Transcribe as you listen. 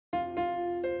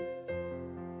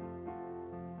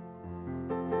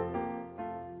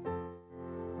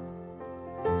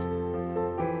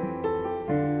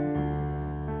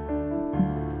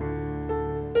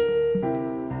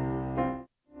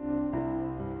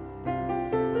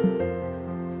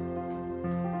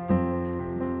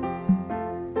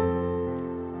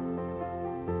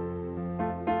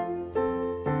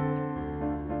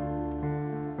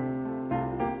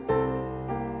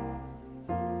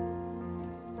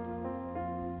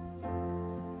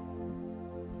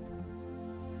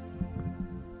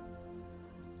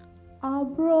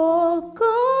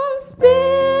broken spirit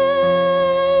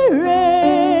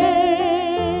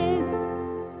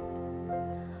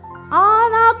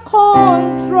and a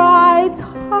contrite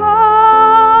heart,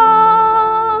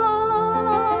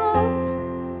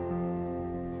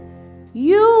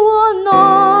 you will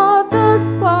not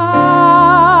despise.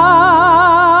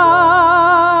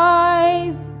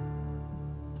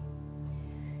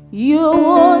 You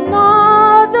will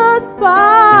not despise.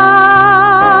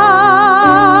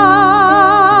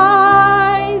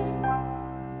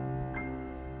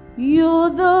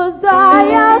 You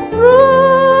desire truth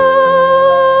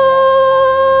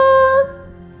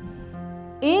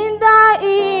in the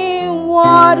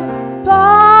inward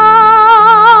parts.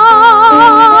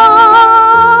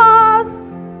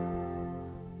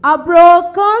 A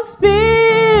broken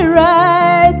spirit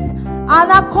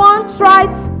and a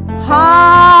contrite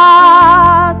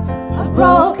heart. A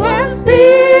broken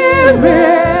spirit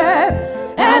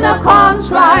and a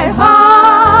contrite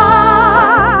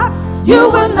heart, you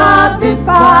will not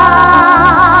despise.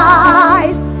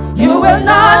 You will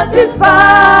not despise.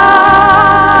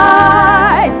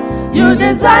 You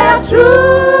desire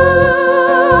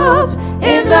truth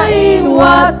in the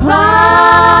inward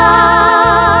part.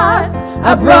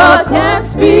 A broken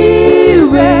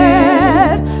spirit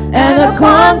and a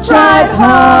contrite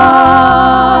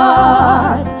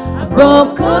heart. A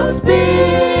broken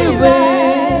spirit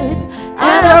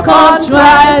and a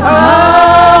contrite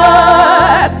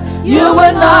heart, you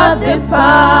will not despise.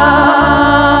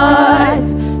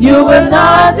 You will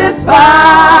not despise.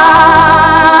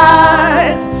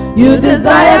 You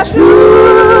desire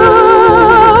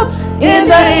truth in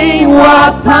the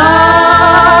inward part.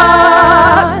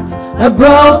 A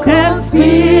broken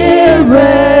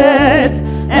spirit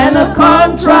and a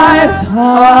contrite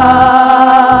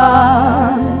heart.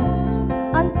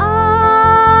 And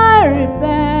I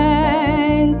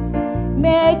repent,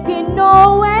 making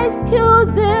no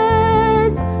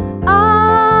excuses.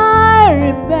 I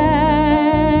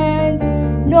repent,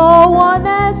 no one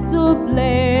else to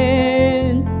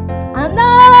blame. And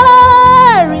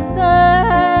I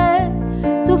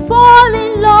return to fall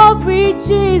in love with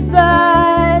Jesus.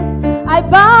 I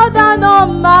bow down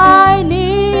on my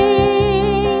knees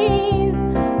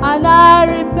and I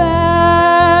repent.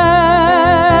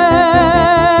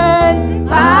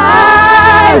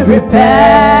 I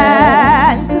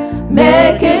repent,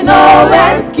 making no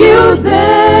excuses.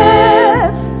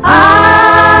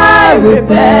 I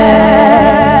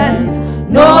repent,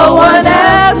 no one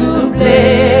else to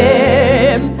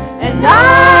blame. And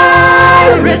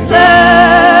I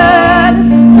return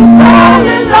to fall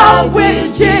in love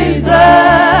with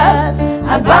Jesus.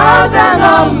 I bow down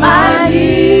on my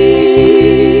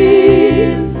knees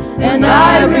and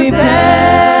I repent.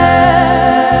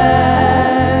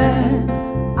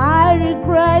 I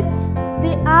regret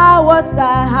the hours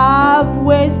I have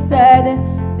wasted,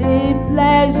 the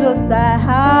pleasures I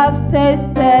have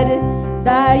tasted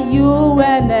that you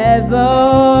were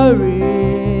never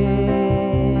in.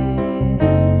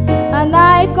 And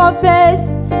I confess,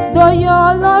 though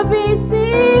your love is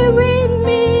here with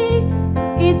me,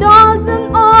 it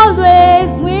doesn't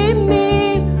always win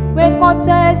me when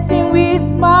contesting with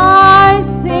my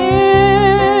sin.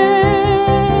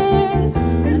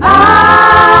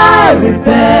 I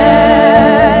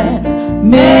repent,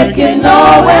 making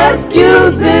no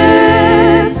excuses.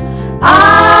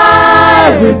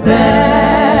 I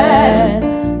repent,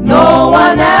 no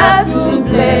one else to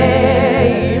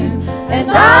blame. And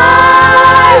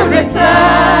I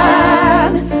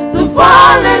return to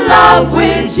fall in love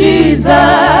with Jesus.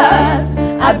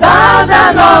 I bow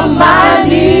down on my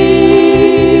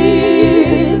knees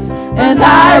and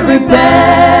I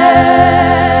repent.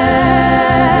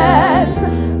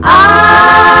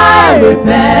 I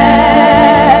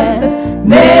repent,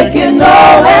 making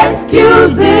no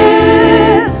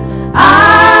excuses.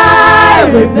 I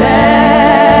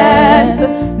repent,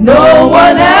 no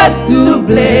one else to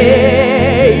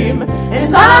blame.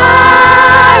 And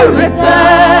I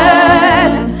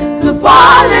return to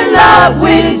fall in love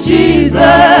with Jesus.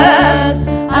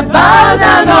 I bow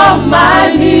down on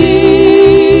my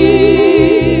knees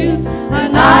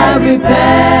and I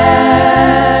repent.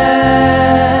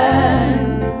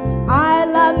 I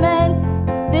lament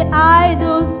the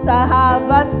idols I have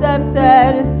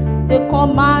accepted, the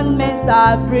commandments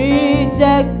I've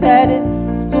rejected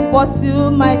to pursue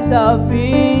my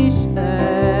selfish end.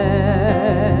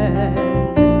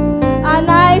 And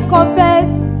I confess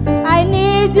I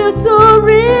need you to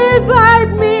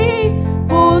revive me,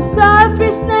 put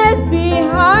selfishness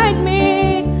behind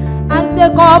me, and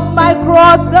take up my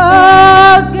cross again.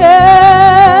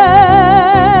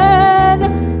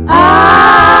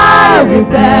 I repent,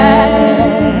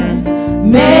 repent,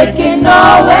 making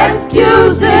no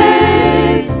excuses.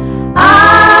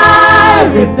 I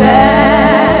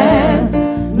repent,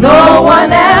 no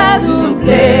one else to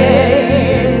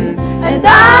blame, and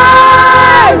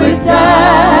I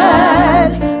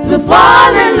return to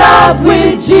fall in love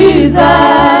with Jesus.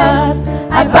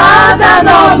 I bow down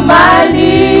on my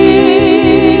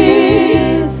knees,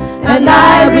 and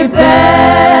I repent.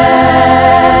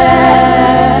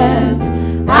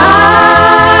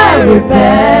 I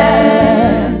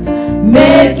repent,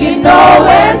 making no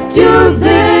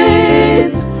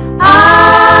excuses.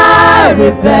 I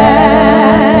repent,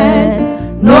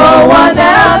 no one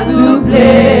else to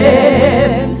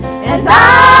blame, and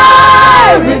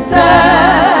I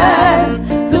return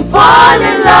to fall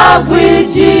in love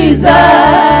with Jesus.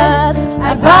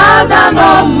 I bow down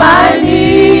on my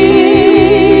knees,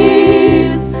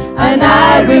 and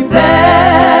I repent.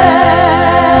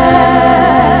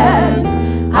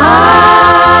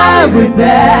 I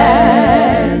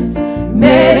repent,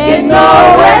 making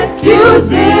no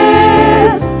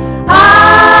excuses.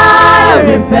 I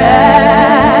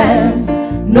repent,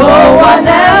 no one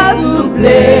else to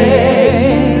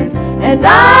blame, and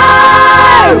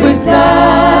I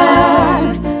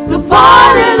return to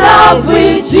fall in love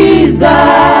with Jesus.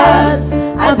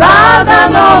 I bow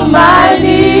down on my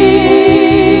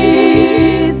knees,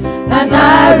 and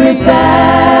I repent,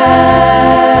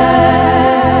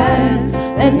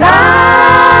 and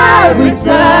I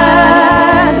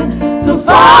return to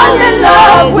fall in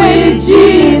love with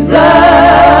Jesus.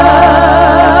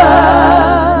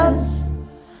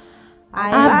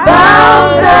 I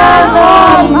bow down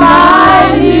on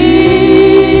my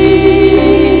knees,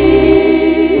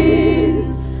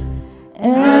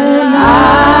 and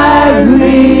I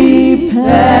repent.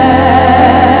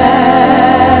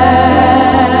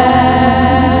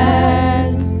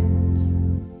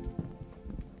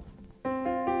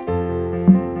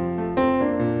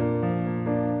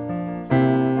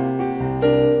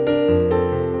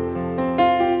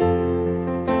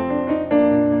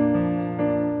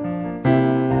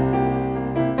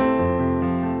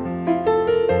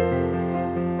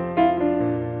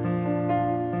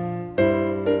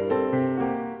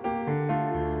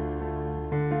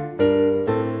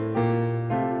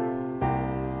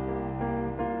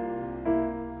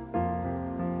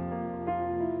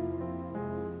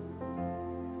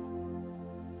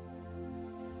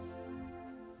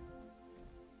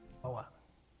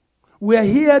 We are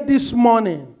here this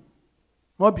morning,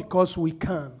 not because we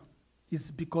can,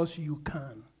 it's because you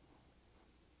can.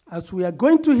 As we are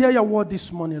going to hear your word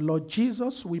this morning, Lord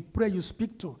Jesus, we pray you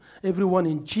speak to everyone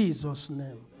in Jesus'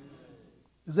 name.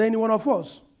 Is there any one of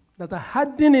us that are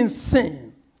hardened in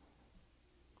sin?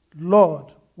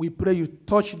 Lord, we pray you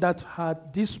touch that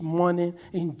heart this morning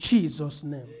in Jesus'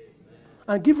 name.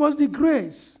 And give us the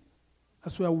grace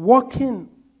as we are walking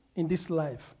in this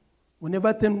life.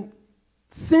 Whenever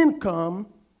sin comes,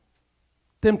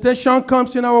 temptation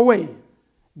comes in our way,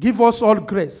 give us all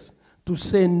grace to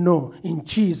say no in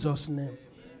Jesus' name.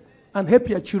 And help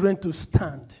your children to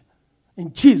stand.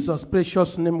 In Jesus'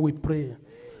 precious name we pray.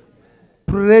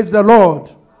 Praise the Lord.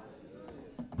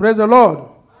 Praise the Lord.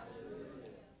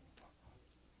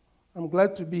 I'm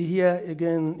glad to be here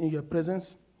again in your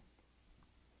presence.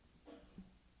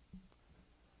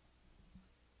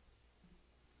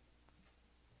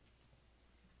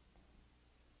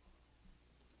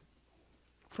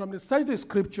 From the side of the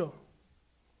scripture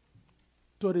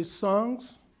to the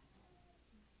songs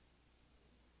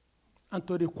and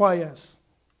to the choirs.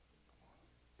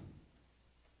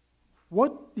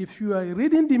 What if you are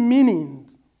reading the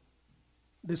meaning,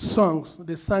 the songs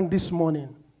they sang this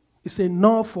morning, it's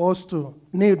enough for us to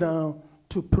kneel down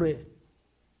to pray.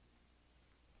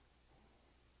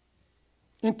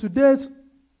 In today's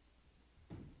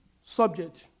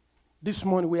subject, this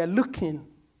morning we are looking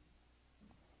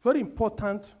very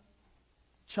important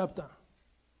chapter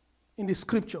in the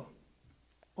scripture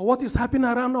or what is happening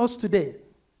around us today.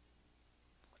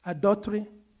 Adultery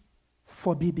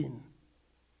forbidden.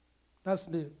 That's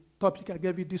the topic I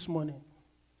gave you this morning.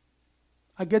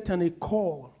 I get a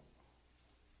call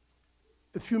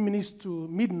a few minutes to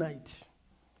midnight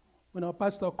when our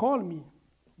pastor called me,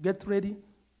 get ready,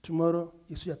 tomorrow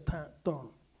is your turn.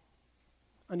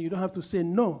 And you don't have to say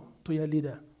no to your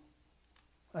leader.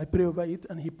 I pray over it,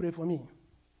 and he prayed for me.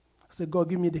 I said, God,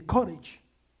 give me the courage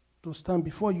to stand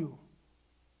before you.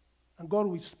 And God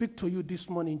will speak to you this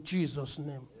morning in Jesus'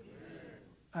 name. Amen.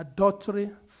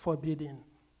 Adultery forbidden.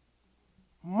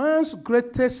 Man's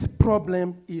greatest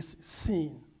problem is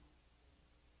sin.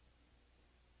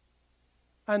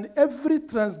 And every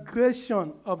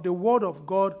transgression of the word of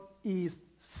God is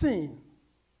sin.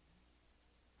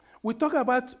 We talk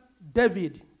about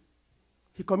David.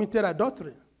 He committed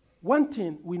adultery. One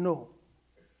thing we know.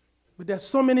 But there's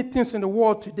so many things in the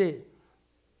world today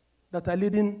that are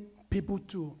leading people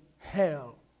to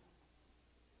hell.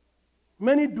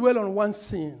 Many dwell on one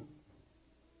sin.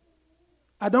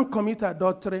 I don't commit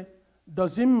adultery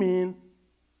doesn't mean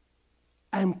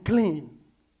I'm clean.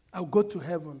 I'll go to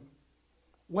heaven.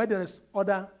 Why there is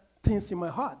other things in my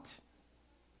heart?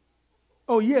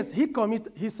 Oh yes,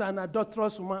 he's an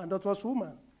adulterous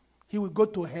woman. He will go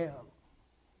to hell.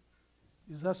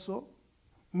 Is that so?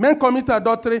 Men commit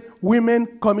adultery,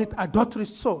 women commit adultery.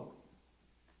 So,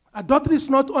 adultery is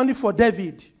not only for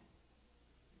David.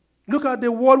 Look at the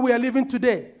world we are living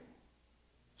today.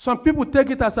 Some people take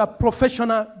it as a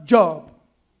professional job.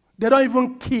 They don't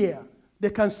even care. They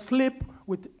can sleep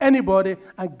with anybody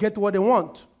and get what they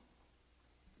want.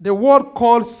 The world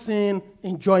calls sin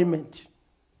enjoyment.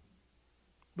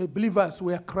 But believers,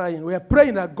 we are crying. We are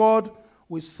praying that God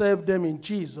will save them in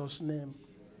Jesus' name.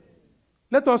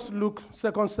 Let us look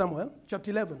 2 Samuel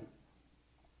chapter 11.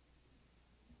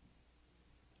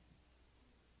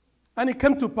 And it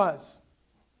came to pass,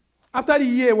 after the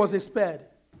year was expired,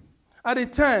 at the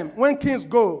time when kings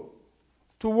go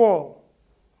to war,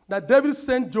 that David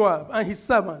sent Joab and his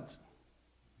servant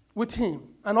with him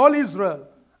and all Israel,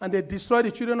 and they destroyed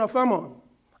the children of Ammon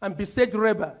and besieged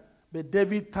Reba. But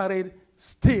David tarried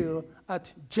still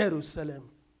at Jerusalem.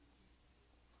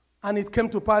 And it came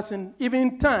to pass in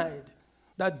eventide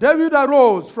that David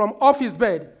arose from off his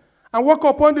bed and walked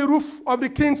upon the roof of the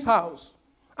king's house.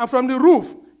 And from the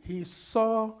roof he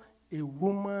saw a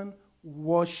woman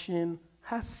washing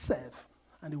herself.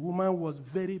 And the woman was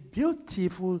very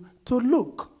beautiful to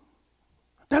look.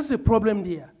 That's the problem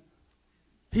there.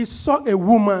 He saw a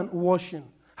woman washing.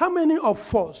 How many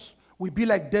of us will be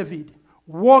like David,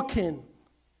 walking?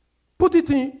 Put it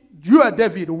in, you are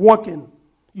David, walking.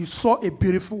 You saw a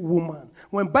beautiful woman.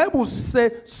 When Bible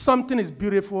says something is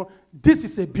beautiful, this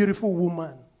is a beautiful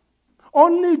woman.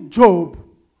 Only Job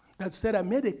that said, I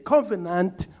made a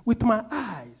covenant with my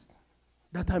eyes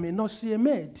that I may not see a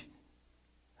maid.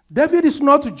 David is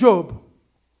not Job.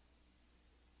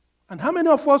 And how many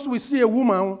of us will see a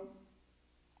woman,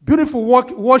 beautiful,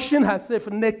 washing herself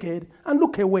naked and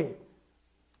look away?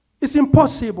 It's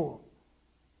impossible.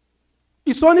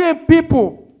 It's only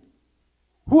people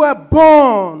who are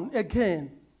born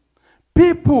again,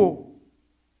 people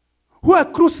who are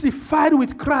crucified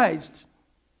with Christ,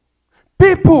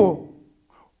 people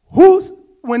who,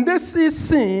 when they see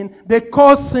sin, they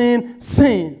call sin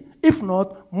sin. If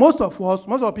not, most of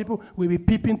people will be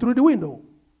peeping through the window.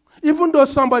 Even though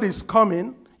somebody is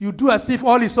coming, you do as if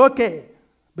all is okay,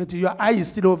 but your eye is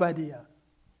still over there.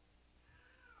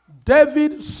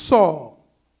 David saw.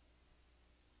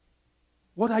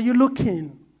 What are you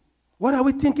looking? What are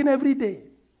we thinking every day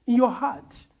in your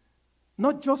heart?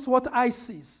 Not just what eye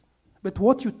sees, but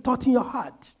what you thought in your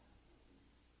heart.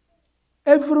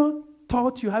 Every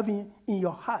thought you have in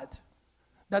your heart,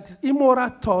 that is immoral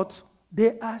thoughts,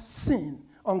 they are sin.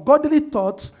 Ungodly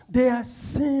thoughts, they are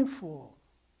sinful.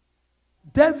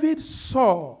 David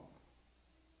saw,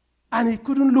 and he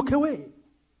couldn't look away.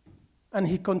 And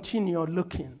he continued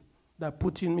looking. That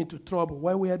putting me to trouble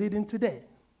while we are reading today.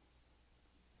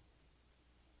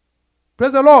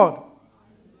 Praise the Lord.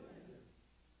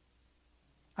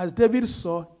 As David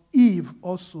saw, Eve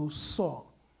also saw.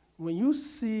 When you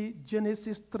see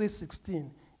Genesis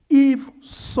 3:16, Eve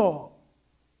saw.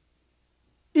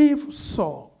 Eve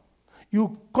saw.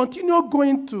 You continue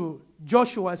going to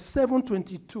Joshua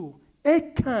 7:22.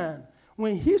 Achan,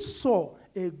 when he saw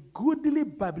a goodly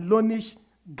Babylonish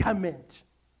garment,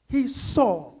 he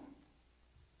saw.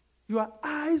 Your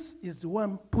eyes is the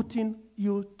one putting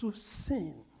you to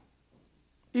sin.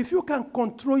 If you can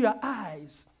control your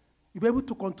eyes, you'll be able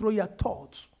to control your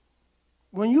thoughts.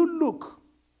 When you look,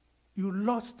 you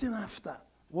lust after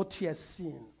what you are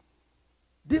seeing.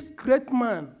 This great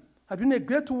man had been a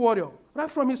great warrior right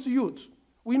from his youth.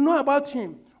 We know about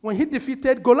him when he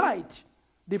defeated Goliath,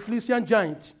 the Philistine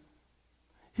giant.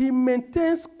 He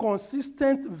maintains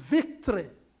consistent victory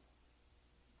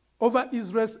over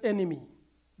Israel's enemy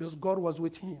because God was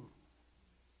with him.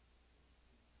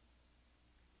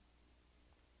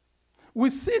 We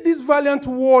see this valiant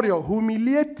warrior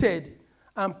humiliated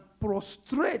and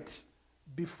prostrate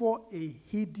before a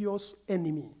hideous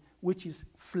enemy, which is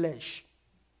flesh.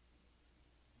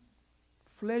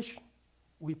 Flesh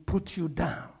will put you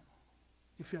down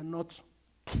if you're not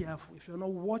careful, if you're not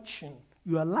watching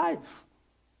your life.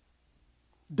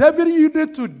 David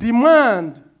yielded to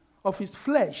demand of his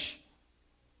flesh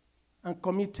and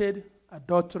committed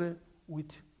adultery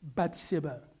with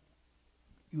Bathsheba,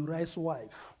 Uriah's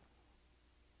wife.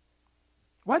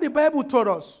 What the Bible told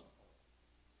us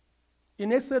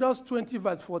in Exodus 20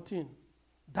 verse 14,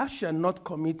 thou shalt not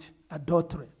commit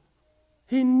adultery.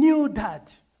 He knew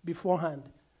that beforehand.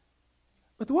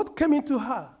 But what came into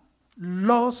her?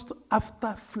 Lust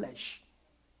after flesh.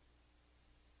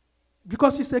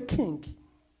 Because he's a king.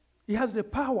 He has the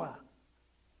power.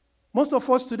 Most of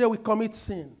us today, we commit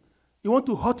sin. You want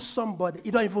to hurt somebody,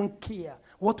 you don't even care.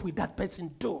 What will that person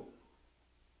do?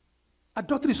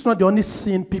 Adultery is not the only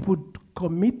sin people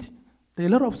commit. There are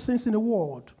a lot of sins in the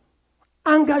world.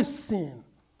 Anger is sin.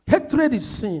 Hatred is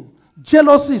sin.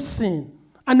 Jealousy is sin.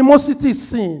 Animosity is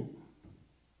sin.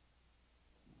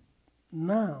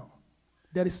 Now,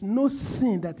 there is no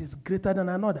sin that is greater than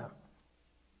another.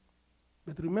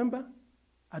 But remember,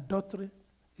 adultery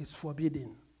is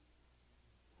forbidden.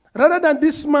 Rather than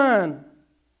this man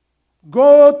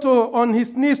go on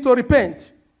his knees to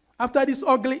repent after this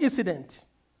ugly incident,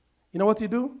 you know what he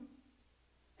do?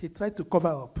 He tried to cover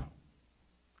up.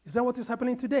 Is that what is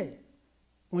happening today?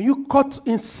 When you caught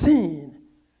in sin,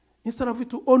 instead of you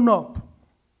to own up,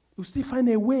 you still find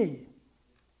a way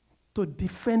to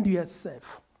defend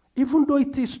yourself. Even though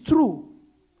it is true,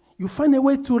 you find a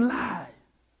way to lie.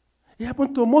 It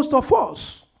happened to most of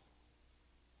us.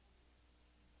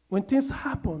 When things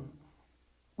happen,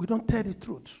 we don't tell the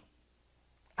truth.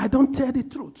 I don't tell the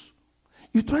truth.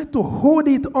 You try to hold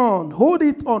it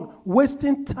on,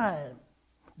 wasting time.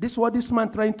 This is what this man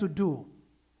trying to do.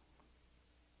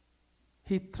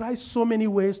 He tries so many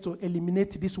ways to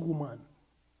eliminate this woman.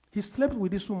 He slept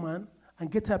with this woman and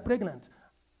get her pregnant.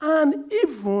 And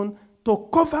even to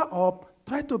cover up,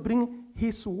 try to bring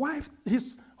his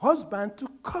husband to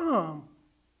come.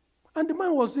 And the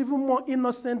man was even more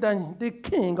innocent than the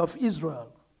king of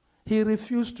Israel. He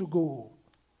refused to go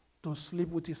to sleep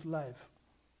with his life.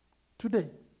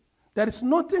 Today, there is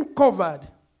nothing covered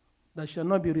that shall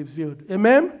not be revealed.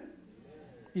 Amen?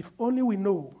 If only we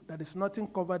know that there is nothing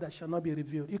covered that shall not be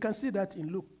revealed. You can see that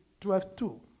in Luke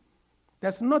 12:2.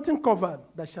 There's nothing covered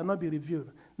that shall not be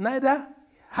revealed. Neither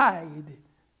hide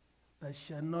that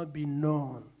shall not be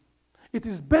known. It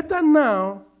is better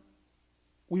now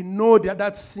we know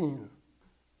that sin.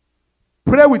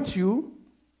 Pray with you,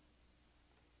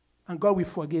 and God will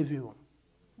forgive you.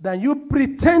 Than you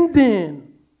pretending,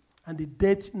 and the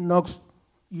death knocks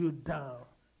you down.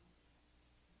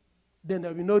 Then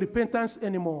there will be no repentance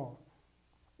anymore.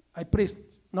 I pray it's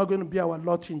not going to be our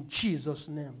lot in Jesus'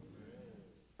 name.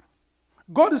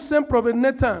 God sent Prophet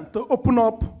Nathan to open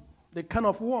up the can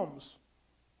of worms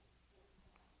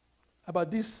about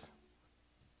this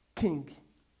king.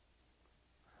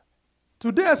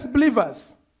 Today, as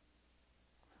believers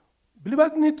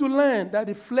need to learn that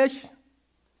the flesh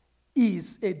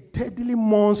is a deadly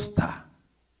monster.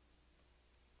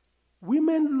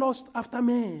 Women lust after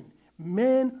men.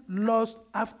 Men lust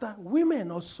after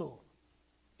women also.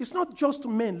 It's not just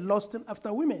men lusting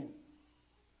after women.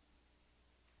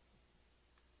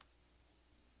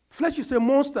 Flesh is a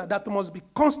monster that must be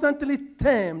constantly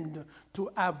tamed to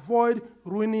avoid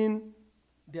ruining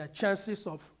their chances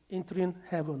of entering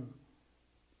heaven.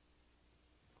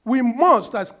 We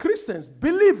must, as Christians,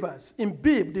 believers,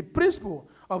 imbibe the principle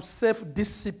of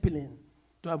self-discipline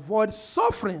to avoid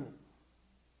suffering.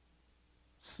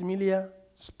 Similar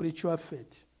spiritual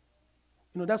faith.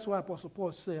 You know, that's why Apostle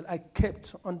Paul said, I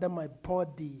kept under my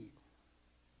body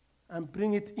and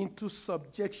bring it into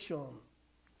subjection,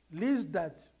 lest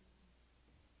that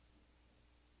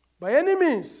by any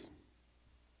means,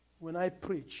 when I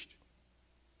preached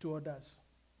to others,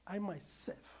 I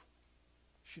myself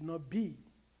should not be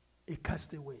a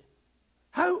castaway.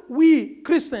 How we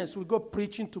Christians will go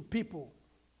preaching to people,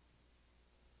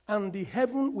 and the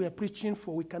heaven we are preaching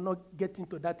for, we cannot get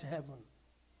into that heaven.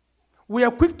 We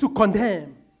are quick to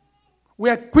condemn. We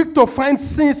are quick to find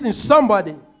sins in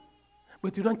somebody,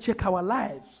 but we don't check our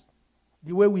lives,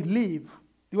 the way we live,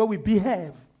 the way we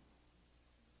behave.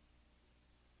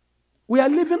 We are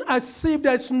living as if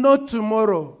there is no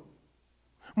tomorrow.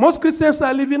 Most Christians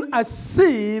are living as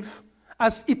if,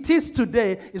 as it is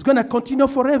today, it's going to continue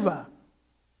forever.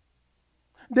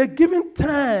 They're given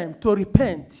time to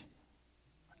repent.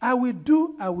 I will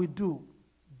do,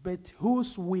 but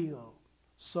whose will?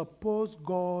 Suppose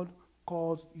God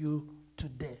calls you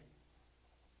today.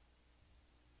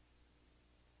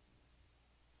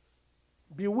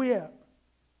 Beware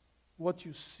what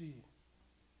you see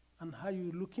and how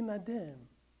you're looking at them.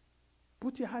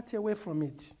 Put your heart away from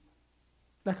it.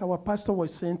 Like our pastor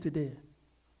was saying today,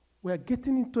 we are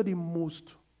getting into the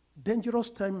most dangerous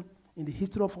time in the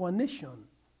history of our nation,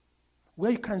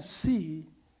 where you can see,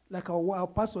 like our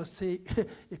pastor say,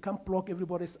 you can't pluck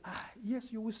everybody's eye.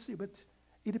 Yes, you will see, but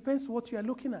it depends what you are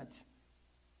looking at.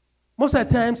 Most of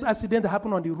the times, accidents that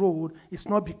happen on the road, it's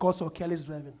not because of careless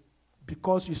driving.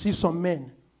 Because you see some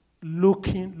men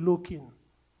looking.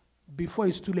 Before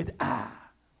it's too late,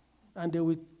 and they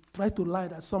will try to lie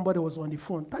that somebody was on the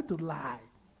phone. Try to lie.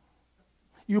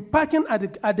 You're parking at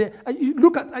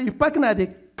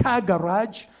the car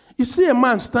garage. You see a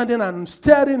man standing and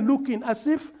staring, looking as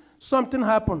if something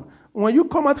happened. When you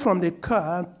come out from the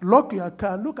car, lock your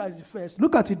car, look at the face,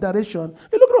 look at the direction.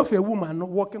 You're looking at a woman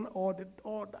walking all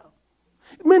down.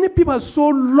 Many people are so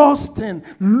lost in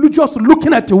just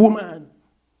looking at a woman.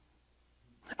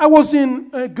 I was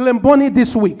in Glenburnie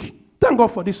this week. Thank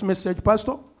God for this message,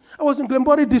 Pastor. I was in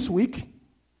Glenburnie this week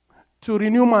to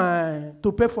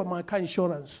pay for my car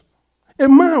insurance. A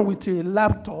man with a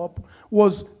laptop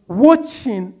was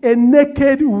watching a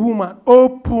naked woman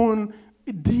open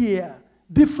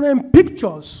different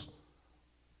pictures.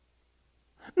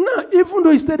 Now, even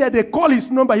though he said that they call his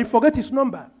number, he forgot his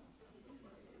number.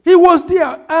 He was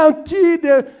there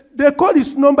until they called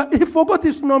his number. He forgot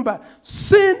his number.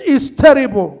 Sin is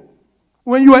terrible.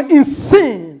 When you are in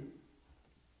sin,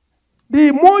 the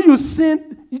more you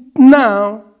sin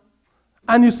now,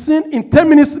 and you sin in 10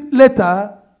 minutes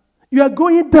later, you are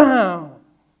going down.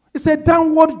 It's a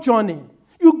downward journey.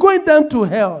 You're going down to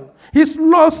hell. He's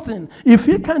lost in. If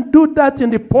he can do that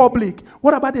in the public,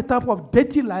 what about the type of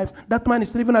dirty life that man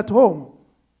is living at home?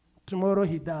 Tomorrow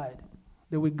he died.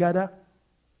 They will gather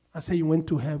and say he went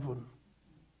to heaven.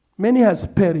 Many has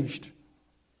perished.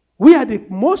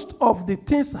 Most of the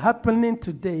things happening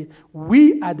today,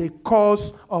 we are the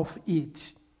cause of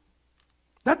it.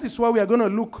 That is why we are going to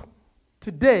look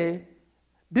today,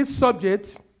 this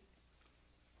subject,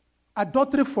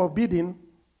 Adultery Forbidden,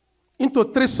 into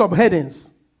 3 subheadings.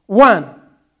 1,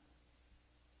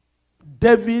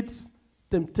 David's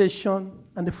temptation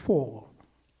and the fall.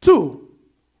 2,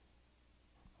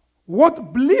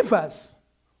 what believers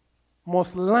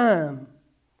must learn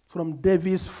from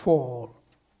David's fall.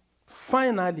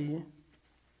 Finally,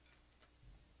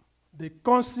 the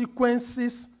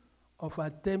consequences of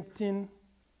attempting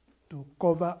to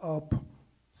cover up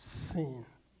sin.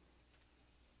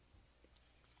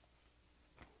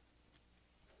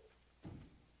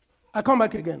 I come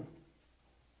back again.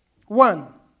 1,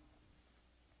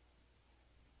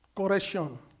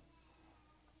 correction.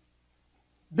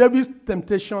 David's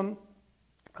temptation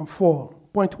and fall.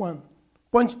 Point 1.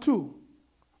 Point 2,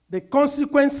 the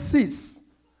consequences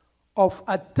of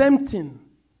attempting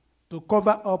to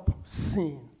cover up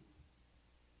sin.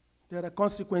 There are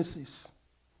consequences.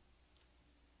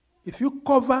 If you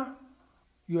cover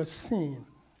your sin,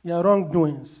 your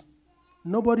wrongdoings,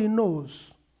 nobody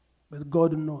knows, but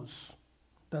God knows.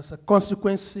 There's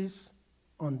consequences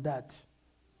on that.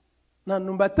 Now,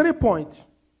 number 3 point,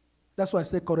 that's why I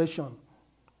say correction.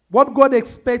 What God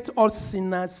expects all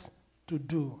sinners to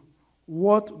do.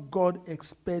 What God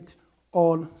expects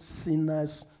all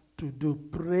sinners to do.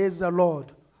 Praise the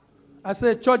Lord. I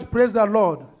say, church, praise the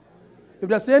Lord. If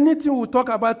there's anything we'll talk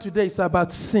about today, it's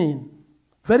about sin.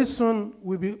 Very soon,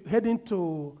 we'll be heading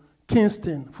to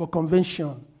Kingston for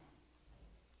convention.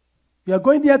 You are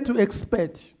going there to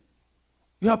expect.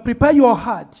 You have prepared your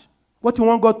heart, what you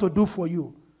want God to do for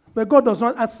you. But God does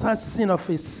not answer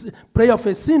prayer of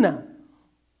a sinner.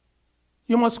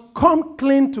 You must come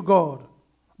clean to God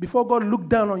before God look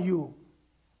down on you.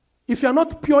 If you are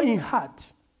not pure in heart,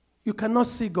 you cannot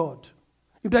see God.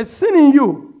 If there is sin in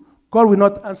you, God will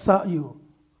not answer you.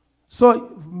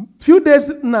 So, few days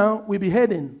now, we'll be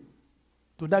heading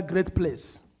to that great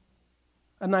place.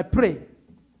 And I pray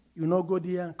you not go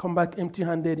there and come back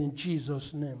empty-handed in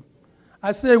Jesus' name.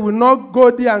 I say we not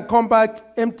go there and come back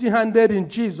empty-handed in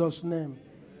Jesus' name.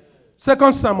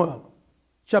 2 Samuel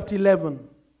chapter 11,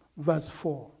 verse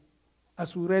 4,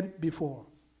 as we read before.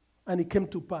 And it came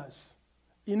to pass.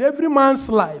 In every man's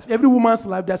life, every woman's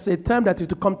life, there's a time that it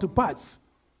will come to pass.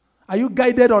 Are you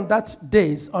guided on that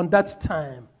days, on that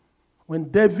time,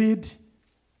 when David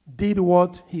did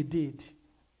what he did?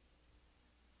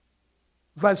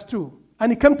 Verse 2.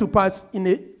 And it came to pass in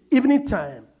the evening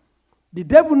time. The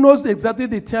devil knows exactly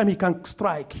the time he can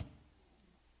strike.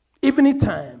 Evening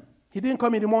time. He didn't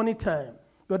come in the morning time,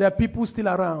 but there are people still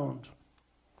around.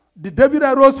 The David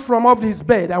arose from off his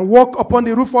bed and walked upon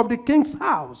the roof of the king's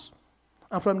house.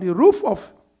 And from the roof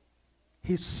of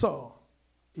he saw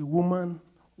a woman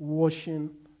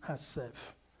washing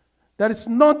herself. There's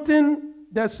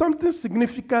something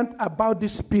significant about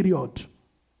this period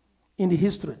in the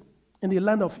history, in the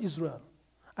land of Israel.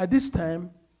 At this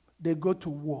time, they go to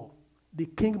war. The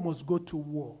king must go to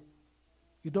war.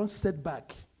 You don't sit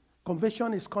back.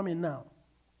 Convention is coming now.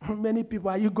 Many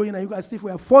people, are you going? Are you guys? If we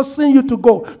are forcing you to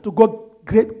go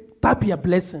tap your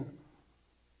blessing.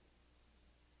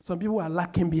 Some people are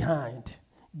lacking behind,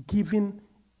 giving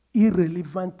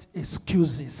irrelevant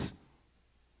excuses.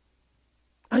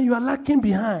 And you are lacking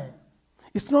behind.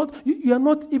 It's not, you are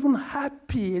not even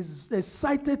happy,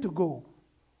 excited to go.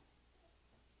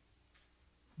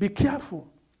 Be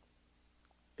careful.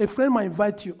 A friend might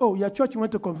invite you, oh, your church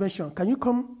went to convention. Can you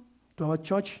come to our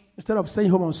church instead of staying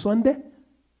home on Sunday?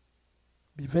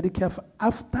 Be very careful.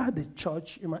 After the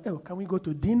church, you might, oh, can we go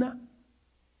to dinner?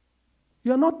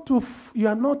 You are not too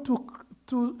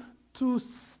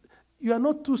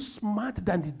smart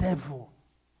than the devil.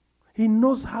 He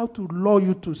knows how to lure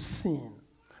you to sin.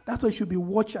 That's why you should be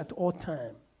watched at all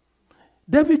times.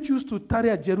 David used to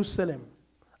tarry at Jerusalem,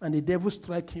 and the devil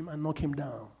strike him and knock him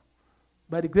down.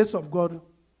 By the grace of God,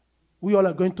 we all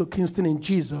are going to Kingston in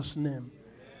Jesus' name. Amen.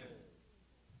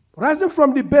 Rising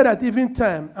from the bed at evening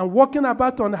time and walking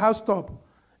about on the housetop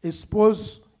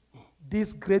exposed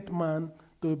this great man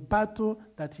to a battle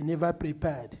that he never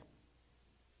prepared.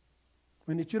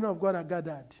 When the children of God are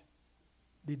gathered,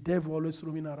 the devil always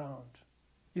roaming around.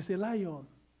 He's a lion.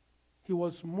 He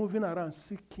was moving around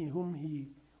seeking whom he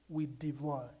will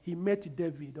devour. He met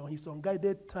David on his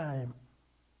unguided time.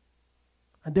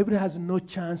 And David has no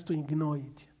chance to ignore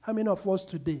it. How many of us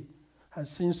today have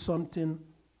seen something,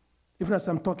 even as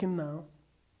I'm talking now,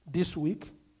 this week,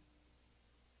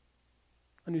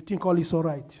 and you think all is all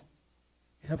right?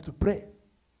 You have to pray,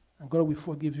 and God will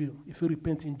forgive you if you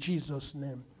repent in Jesus'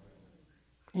 name.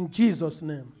 In Jesus'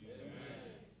 name. Amen.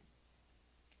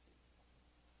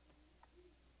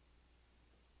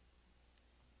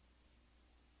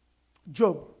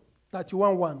 Job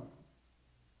 31:1.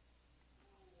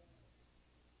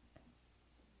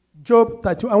 Job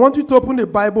 31. I want you to open the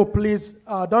Bible, please.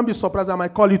 Don't be surprised, I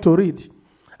might call you to read.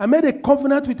 I made a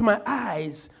covenant with my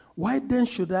eyes. Why then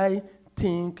should I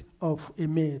think of a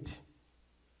maid?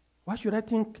 Why should I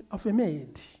think of a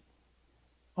maid?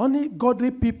 Only godly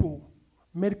people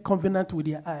made covenant with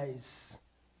their eyes.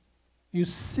 You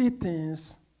see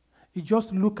things, you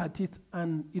just look at it,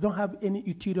 and you don't have any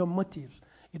ulterior motives.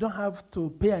 You don't have to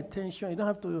pay attention. You don't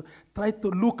have to try to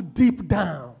look deep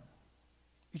down.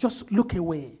 You just look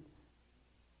away.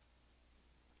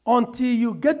 Until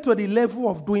you get to the level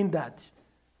of doing that,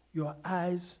 your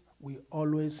eyes will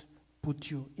always put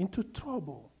you into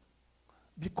trouble.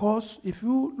 Because if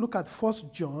you look at 1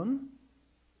 John,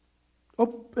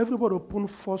 everybody open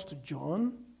 1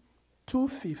 John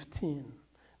 2:15.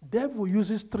 Devil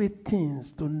uses 3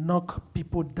 things to knock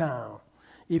people down.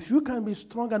 If you can be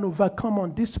strong and overcome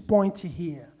on this point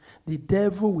here, the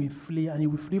devil will flee, and he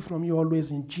will flee from you always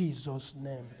in Jesus'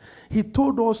 name. He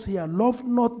told us here, love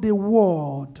not the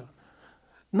world,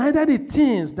 neither the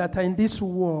things that are in this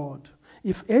world.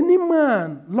 If any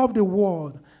man love the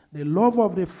world, the love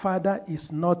of the Father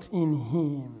is not in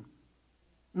him.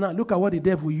 Now look at what the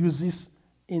devil uses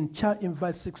in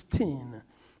verse 16.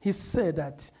 He said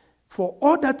that for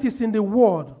all that is in the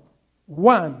world,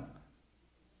 1,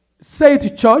 say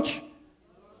it, church,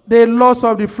 the lust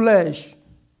of the flesh.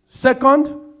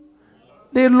 2nd,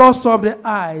 the lust of the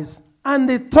eyes. And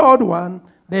the 3rd one,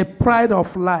 the pride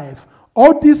of life.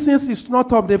 All these things is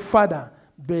not of the Father,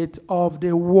 but of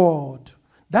the world.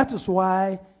 That is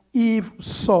why Eve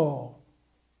saw.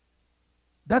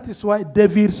 That is why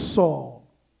David saw.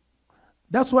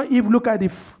 That's why Eve looked at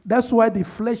that's why the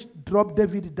flesh dropped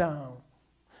David down.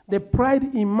 The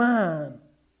pride in man.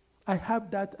 I have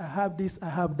that, I have this, I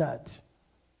have that.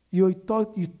 You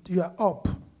thought you are up,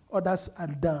 others are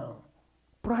down.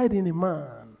 Pride in a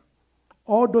man.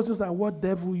 All those things are what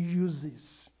devil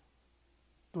uses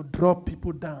to drop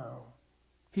people down.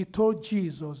 He told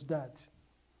Jesus that,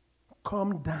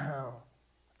 come down,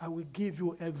 I will give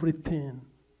you everything.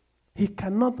 He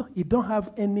don't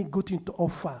have any good thing to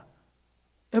offer.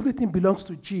 Everything belongs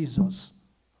to Jesus.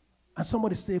 And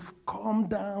somebody says, come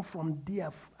down from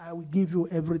there, I will give you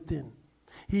everything.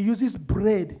 He uses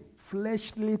bread,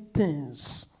 fleshly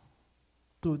things,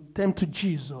 to tempt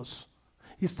Jesus.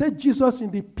 He set Jesus in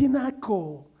the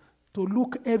pinnacle to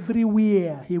look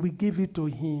everywhere. He will give it to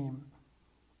him.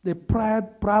 The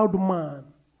proud man,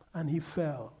 and he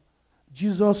fell.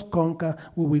 Jesus conquered,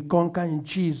 we will conquer in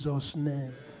Jesus'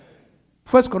 name.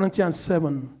 1 Corinthians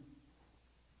 7.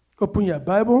 Open your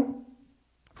Bible.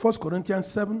 1 Corinthians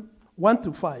 7,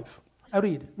 1-5. I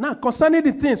read. Now, concerning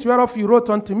the things whereof you wrote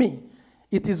unto me,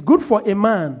 it is good for a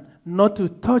man not to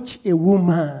touch a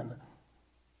woman.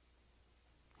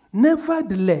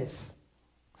 Nevertheless,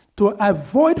 to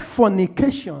avoid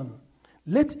fornication,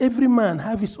 let every man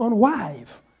have his own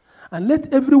wife, and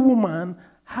let every woman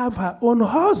have her own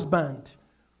husband.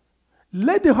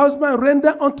 Let the husband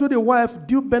render unto the wife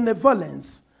due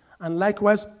benevolence, and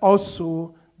likewise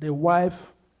also the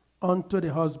wife unto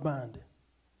the husband.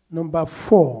 Number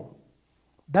 4,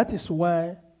 that is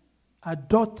why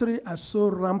adultery is so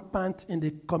rampant in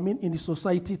the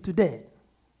society today.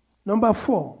 Number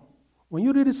 4, when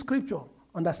you read the scripture,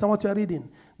 understand what you are reading.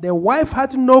 The wife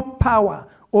had no power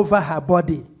over her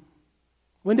body.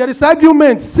 When there is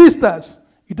argument, sisters,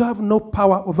 you don't have no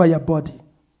power over your body.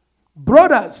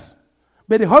 Brothers,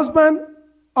 but the husband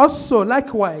also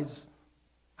likewise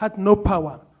had no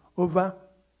power over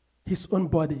his own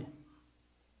body.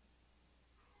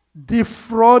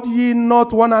 Defraud ye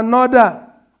not one another,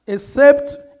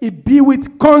 except it be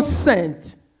with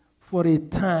consent for a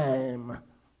time.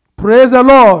 Praise the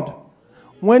Lord.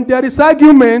 When there is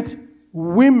argument,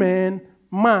 women,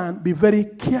 man, be very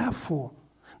careful.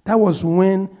 That was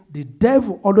when the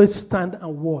devil always stand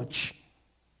and watch.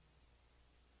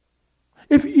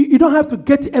 If you don't have to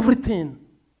get everything.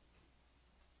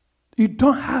 You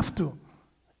don't have to.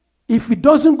 If it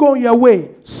doesn't go your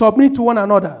way, submit to one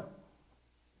another.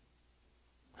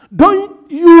 Don't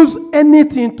use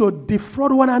anything to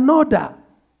defraud one another.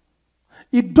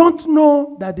 You don't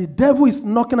know that the devil is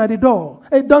knocking at the door.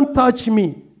 Hey, don't touch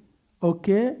me.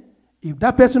 Okay? If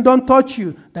that person don't touch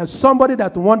you, there's somebody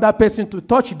that wants that person to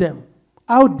touch them.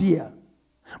 How dear.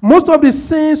 Most of the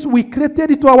sins, we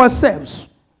created it to ourselves.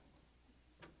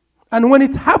 And when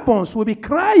it happens, we'll be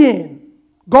crying.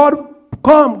 God,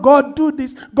 come. God, do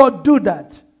this. God, do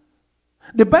that.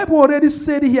 The Bible already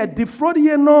said here, defraud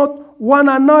ye not one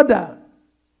another.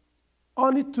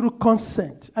 Only through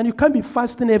consent. And you can't be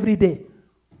fasting every day.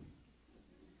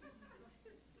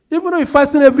 Even though you're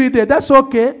fasting every day, that's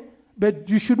okay. But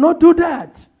you should not do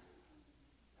that.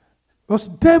 Because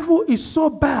the devil is so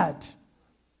bad.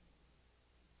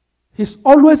 He's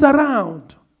always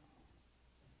around.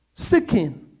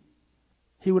 Seeking.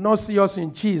 He will not see us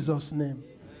in Jesus' name.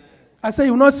 Amen. I say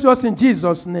he will not see us in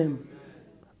Jesus' name. Amen.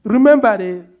 Remember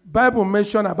the Bible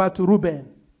mentioned about Reuben.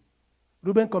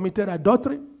 Reuben committed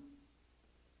adultery.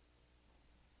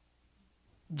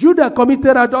 Judah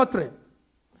committed adultery.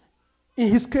 In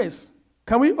his case,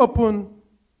 can we open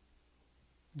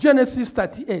Genesis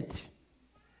 38?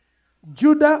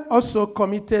 Judah also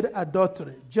committed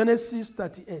adultery. Genesis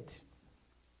 38.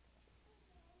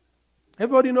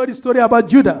 Everybody know the story about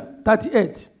Judah,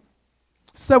 38,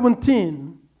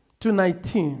 17 to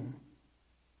 19.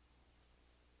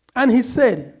 And he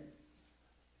said,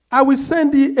 I will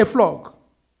send thee a flock.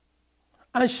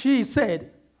 And she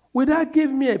said, will thou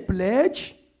give me a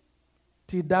pledge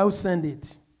till thou send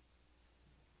it?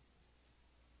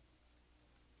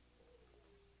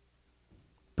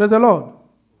 Praise the Lord.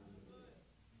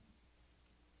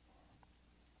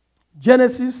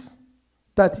 Genesis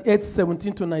 38,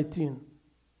 17 to 19.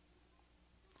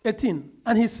 18.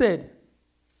 And he said,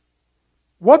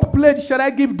 what pledge shall I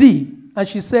give thee? And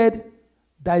she said,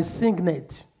 thy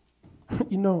signet,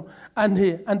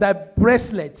 and thy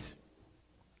bracelet,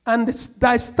 and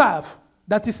thy staff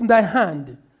that is in thy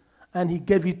hand. And he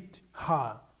gave it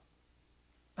her,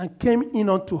 and came in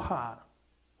unto her,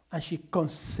 and she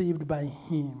conceived by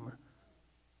him.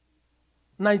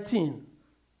 19.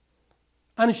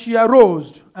 And she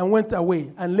arose and went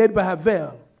away, and laid by her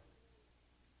veil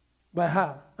by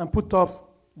her, and put off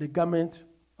the garment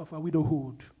of her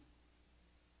widowhood.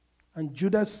 And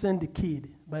Judah sent the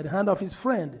kid by the hand of his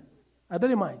friend,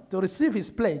 Adonijah, to receive his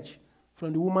pledge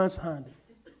from the woman's hand.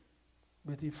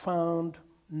 But he found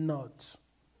not.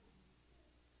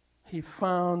 He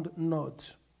found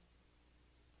not.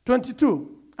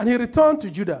 22. And he returned to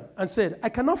Judah and said, I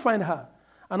cannot find her.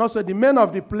 And also the men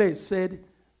of the place said,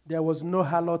 there was no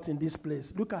harlot in this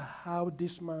place. Look at how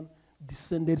this man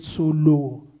descended so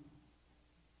low,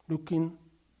 looking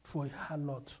for a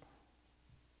harlot.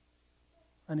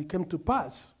 And it came to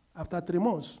pass, after 3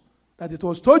 months, that it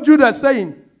was told Judah,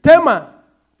 saying, Tamar,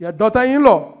 your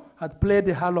daughter-in-law, had played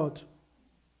the harlot,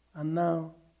 and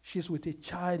now she's with a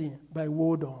child by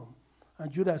Wodom.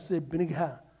 And Judah said, bring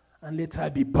her, and let her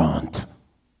be burnt.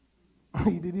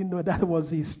 He didn't know that was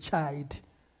his child.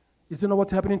 You know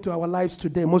what's happening to our lives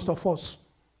today, most of us.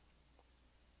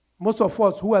 Most of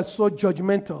us who are so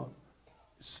judgmental.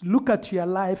 Look at your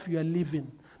life you are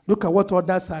living. Look at what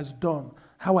others has done.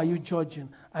 How are you judging?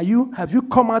 Have you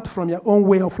come out from your own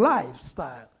way of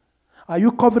lifestyle? Are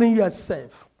you covering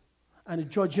yourself and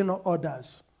judging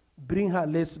others? Bring her,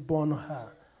 let's burn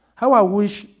her. How I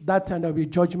wish that time there would be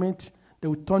judgment, they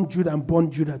would turn Judah and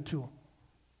burn Judah too.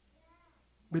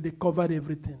 But they covered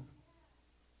everything.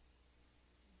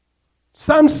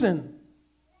 Samson,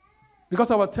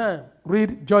 because of our time,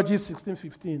 read Judges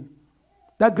 16:15.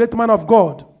 That great man of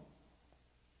God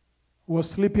was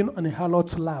sleeping on a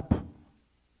harlot's lap.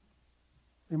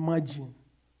 Imagine.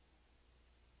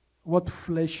 what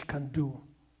flesh can do.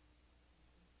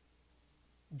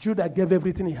 Judah gave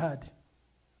everything he had.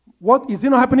 What is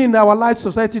not happening in our life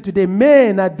society today?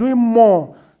 Men are doing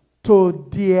more to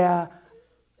their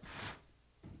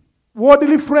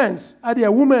worldly friends and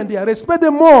their women. They respect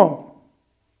them more.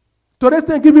 To rest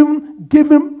and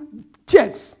give him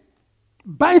checks.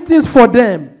 Buy things for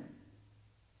them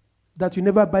that you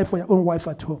never buy for your own wife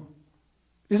at home.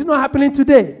 Is it not happening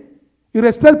today? You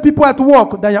respect people at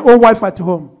work than your own wife at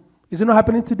home. Is it not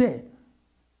happening today?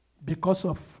 Because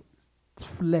of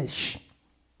flesh.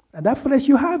 And that flesh,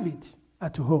 you have it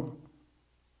at home.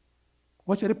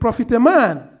 What shall it profit a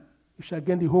man if he shall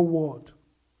gain the whole world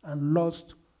and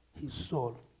lost his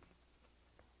soul?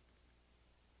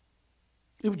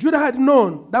 If Judah had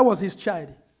known that was his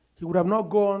child, he would have not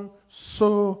gone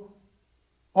so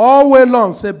all way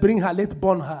long, say, bring her, let's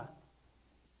burn her.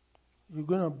 You're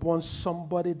going to burn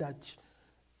somebody that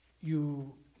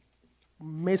you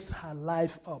messed her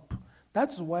life up.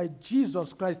 That's why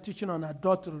Jesus Christ teaching on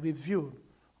adultery revealed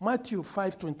Matthew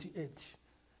 5:28.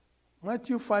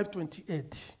 Matthew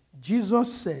 5:28.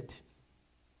 Jesus said,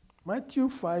 Matthew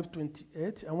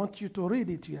 5:28. I want you to read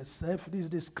it to yourself. This is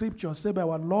the scripture said by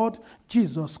our Lord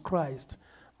Jesus Christ.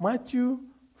 Matthew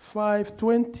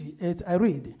 5:28. I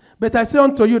read. But I say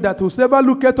unto you that whosoever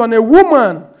looketh on a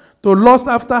woman to lust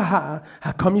after her,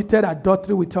 hath committed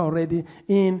adultery with her already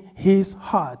in his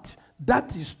heart.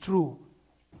 That is true.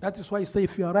 That is why he says,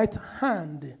 if your right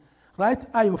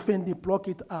eye offending, pluck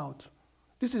it out.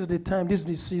 This is the time, this is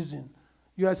the season.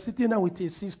 You are sitting down with a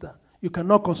sister. You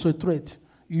cannot concentrate.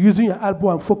 You're using your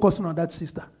elbow and focusing on that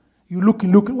sister. You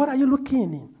looking. What are you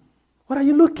looking in? What are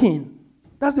you looking?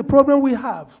 That's the problem we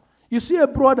have. You see a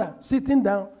brother sitting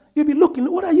down, you'll be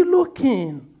looking. What are you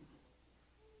looking?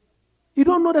 You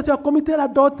don't know that you have committed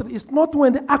adultery. It's not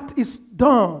when the act is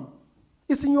done.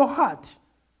 It's in your heart.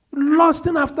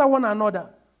 Lusting after one another.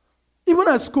 Even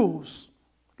at schools.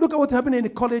 Look at what's happening in the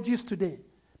colleges today.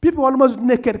 People almost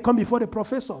naked come before the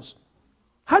professors.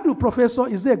 How do professor?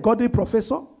 Is there a godly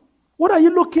professor? What are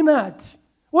you looking at?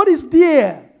 What is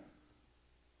there?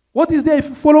 What is there? If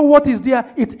you follow what is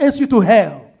there, it ends you to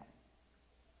hell.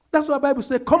 That's what the Bible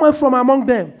says. Come out from among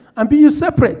them and be you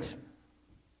separate.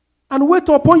 And wait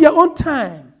upon your own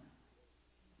time.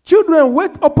 Children,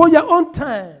 wait upon your own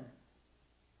time.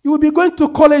 You will be going to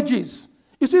colleges.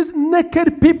 You see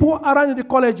naked people around in the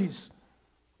colleges.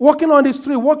 Walking on the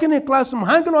street, walking in classroom,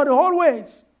 hanging on the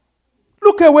hallways.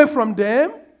 Look away from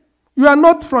them. You are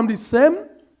not from the same.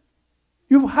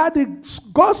 You've had the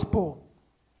gospel.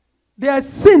 They are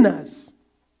sinners.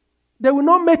 They will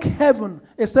not make heaven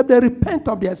except they repent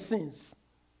of their sins.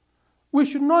 We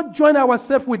should not join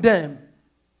ourselves with them.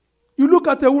 You look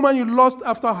at a woman you lust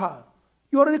after her.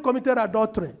 You already committed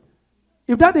adultery.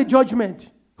 If that's a judgment,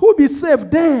 who will be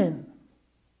saved then?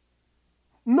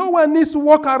 No one needs to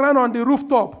walk around on the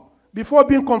rooftop before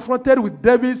being confronted with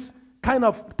devil's kind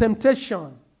of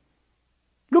temptation.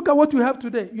 Look at what you have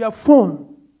today. Your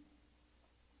phone.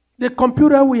 The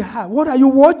computer we have. What are you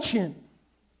watching?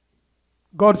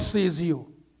 God sees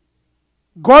you.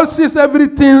 God sees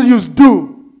everything you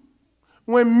do.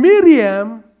 When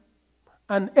Miriam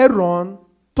and Aaron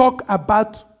talk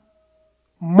about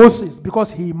Moses,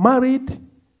 because he married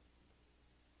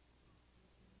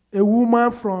a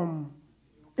woman from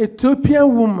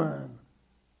Ethiopian woman.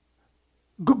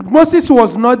 Moses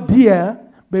was not there,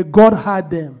 but God had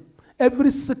them.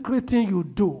 Every secret thing you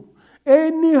do,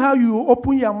 anyhow you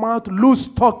open your mouth, loose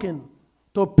talking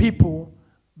to people,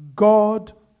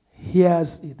 God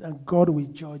hears it and God will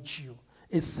judge you,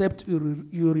 except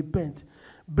you repent.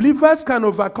 Believers can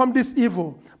overcome this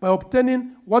evil by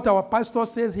obtaining what our pastor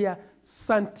says here,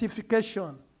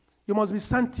 sanctification. You must be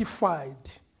sanctified.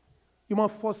 You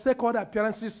must forsake all the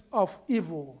appearances of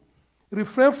evil.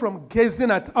 Refrain from gazing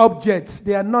at objects.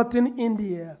 They are nothing in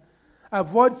the air.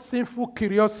 Avoid sinful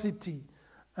curiosity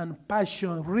and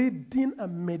passion. Reading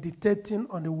and meditating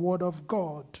on the Word of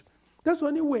God. That's the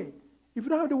only way. If you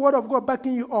don't have the Word of God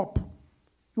backing you up,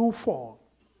 you will fall.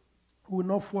 You will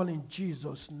not fall in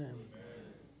Jesus' name. Amen.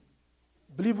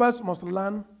 Believers must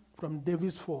learn from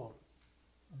David's fall.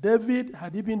 David,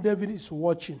 had he been David, is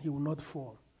watching, he will not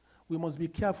fall. We must be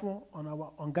careful on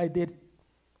our unguided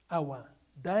hour.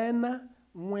 Diana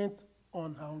went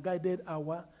on her unguided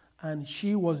hour and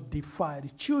she was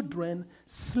defied. Children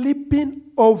sleeping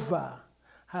over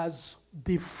has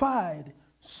defied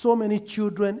so many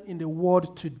children in the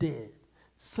world today.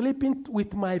 Sleeping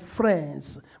with my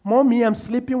friends. Mommy, I'm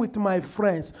sleeping with my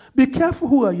friends. Be careful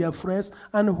who are your friends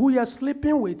and who you're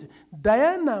sleeping with.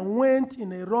 Diana went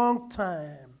in a wrong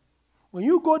time. When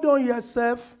you go down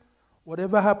yourself,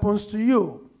 whatever happens to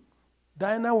you,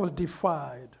 Diana was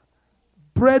defied.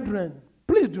 Brethren,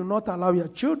 please do not allow your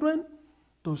children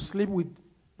to sleep with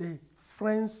the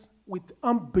friends, with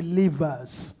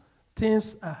unbelievers.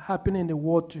 Things are happening in the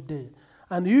world today.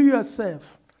 And you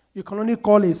yourself, you can only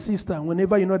call a sister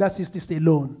whenever you know that sister is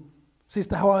alone.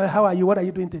 Sister, how are you? What are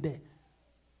you doing today?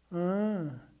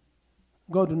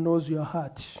 God knows your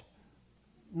heart.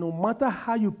 No matter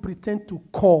how you pretend to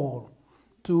call,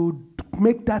 to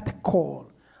make that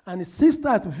call, and a sister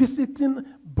is visiting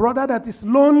brother that is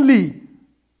lonely,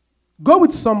 go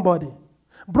with somebody.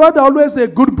 Brother, always a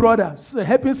good brother,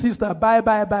 helping sister,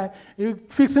 bye,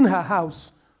 fixing her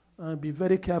house. Be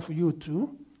very careful, you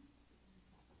too.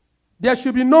 There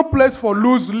should be no place for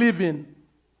loose living.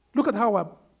 Look at how our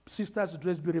sisters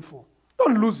dress beautiful.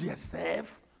 Don't lose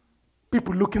yourself.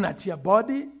 People looking at your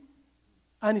body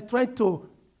and try to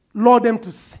lure them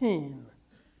to sin.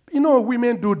 You know,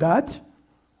 women do that.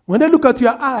 When they look at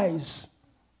your eyes,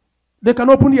 they can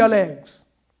open your legs.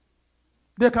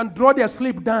 They can draw their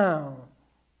sleep down.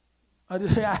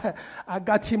 I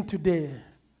got him today.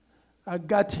 I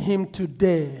got him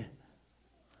today.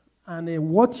 And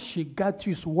what she got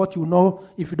you is what you know.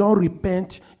 If you don't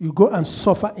repent, you go and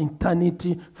suffer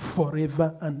eternity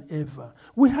forever and ever.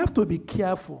 We have to be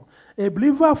careful. A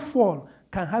believer fall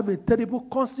can have a terrible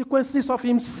consequences of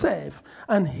himself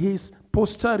and his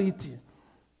posterity.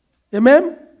 Amen?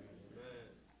 Amen.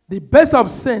 The best of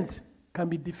saints can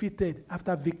be defeated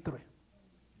after victory.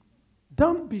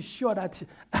 Don't be sure that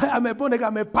I'm a born again,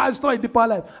 I'm a pastor in deeper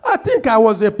life. I think I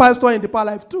was a pastor in deeper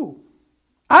life too.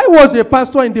 I was a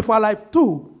pastor in deeper life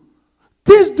too.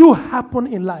 Things do happen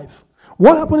in life.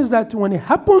 What happens is that when it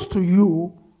happens to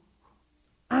you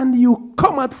and you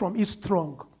come out from it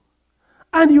strong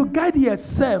and you guide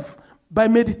yourself by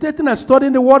meditating and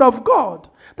studying the word of God,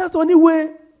 that's the only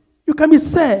way you can be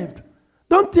saved.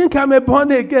 Don't think I'm a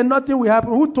born again, nothing will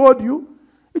happen. Who told you?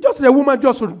 It's just a woman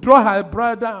just to draw her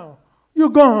bra down. You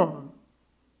go on.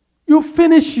 You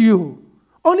finish you.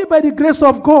 Only by the grace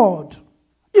of God.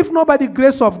 If not by the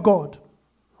grace of God,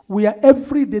 we are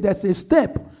every day, there's a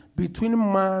step between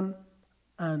man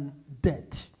and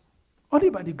death. Only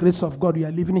by the grace of God we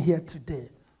are living here today.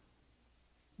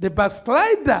 The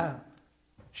backslider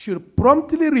should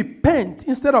promptly repent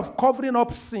instead of covering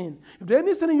up sin. If there's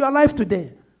any sin in your life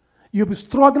today, you'll be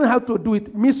struggling how to do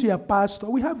it. Miss your pastor.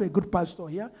 We have a good pastor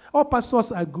here. All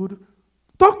pastors are good.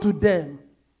 Talk to them.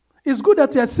 It's good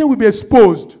that your sin will be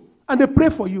exposed and they pray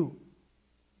for you.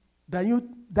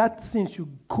 That sin should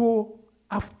go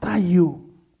after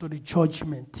you to the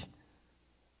judgment.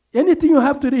 Anything you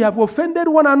have to do, you have offended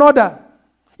one another.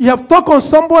 You have talked on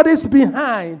somebody's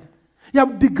behind. You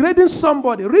have degraded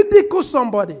somebody, ridiculed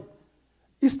somebody.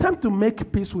 It's time to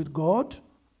make peace with God.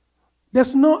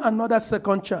 There's no another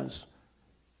second chance.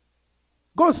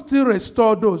 God still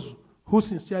restores those who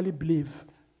sincerely believe.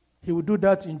 He will do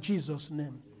that in Jesus'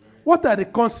 name. Amen. What are the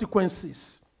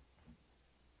consequences?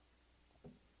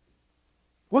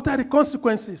 What are the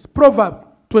consequences? Proverbs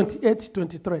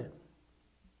 28:23.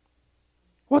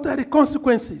 What are the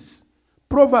consequences?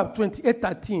 Proverbs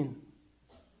 28:13.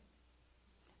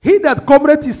 He that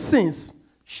covereth his sins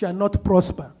shall not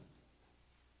prosper.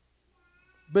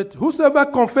 But whosoever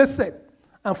confesseth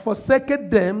and forsaketh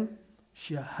them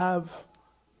shall have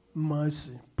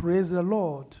mercy. Praise the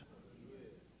Lord.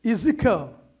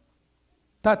 Ezekiel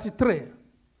 33.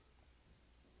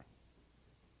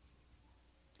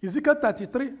 Ezekiel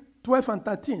 33, 12 and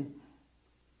 13.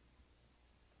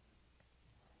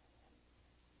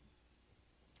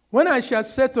 When I shall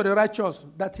say to the righteous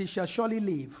that he shall surely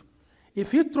live,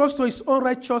 if he trusts to his own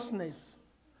righteousness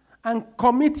and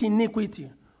commit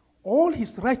iniquity, all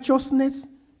his righteousness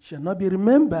shall not be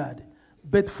remembered,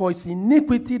 but for his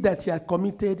iniquity that he had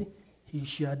committed, he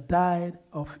shall die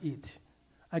of it.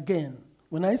 Again,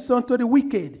 when I say unto the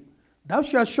wicked, thou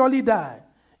shalt surely die,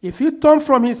 if he turn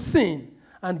from his sin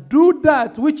and do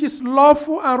that which is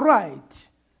lawful and right,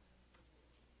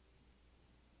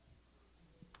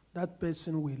 that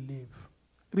person will live.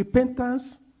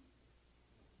 Repentance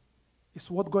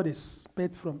is what God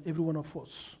expects from every one of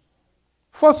us.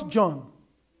 1 John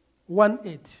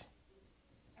 1:8.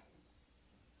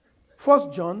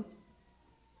 1 John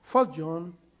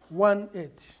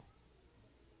 1:8.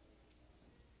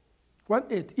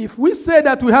 1:8. If we say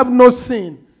that we have no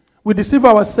sin, we deceive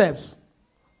ourselves,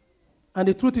 and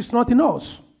the truth is not in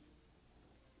us.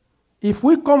 If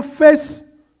we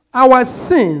confess our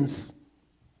sins,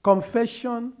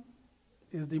 confession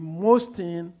is the most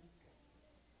thing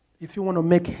if you want to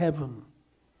make heaven.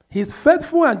 He's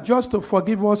faithful and just to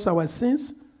forgive us our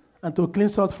sins and to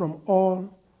cleanse us from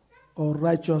all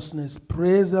unrighteousness.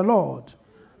 Praise the Lord.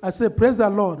 I say, praise the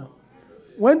Lord.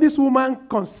 When this woman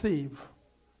conceived,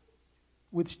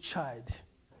 with child.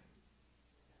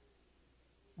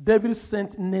 David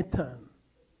sent Nathan.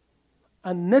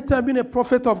 And Nathan, being a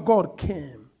prophet of God,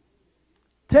 came,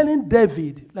 telling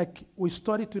David, like we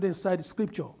studied today inside the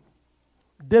scripture,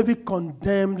 David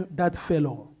condemned that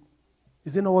fellow.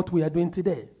 Is it not what we are doing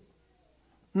today?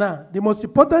 Now, the most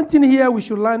important thing here we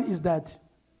should learn is that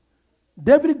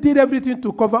David did everything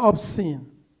to cover up sin.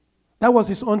 That was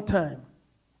his own time.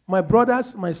 My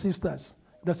brothers, my sisters,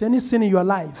 if there's any sin in your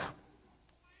life,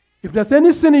 you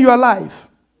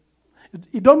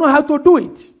don't know how to do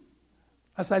it.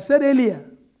 As I said earlier,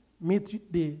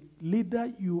 meet the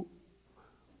leader you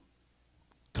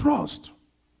trust.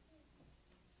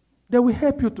 They will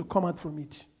help you to come out from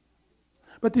it.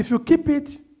 But if you keep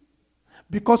it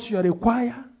because you're a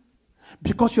choir,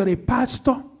 because you're a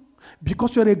pastor,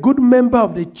 because you're a good member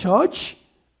of the church,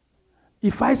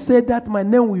 if I say that, my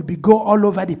name will be go all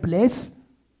over the place.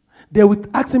 They would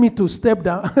ask me to step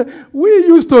down. We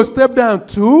used to step down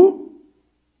too,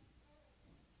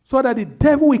 so that the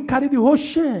devil will carry the whole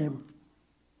shame.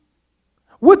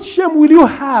 What shame will you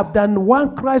have than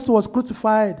when Christ was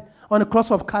crucified on the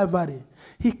cross of Calvary?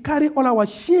 He carried all our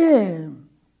shame.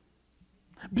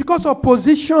 Because of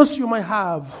positions you might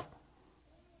have,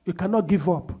 you cannot give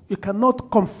up. You cannot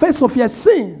confess of your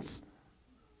sins,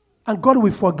 and God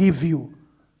will forgive you.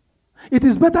 It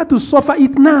is better to suffer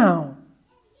it now,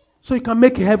 so you can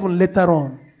make heaven later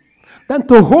on, than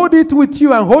to hold it with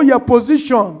you and hold your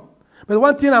position. But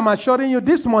one thing I'm assuring you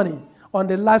this morning, on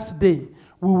the last day,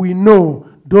 we will know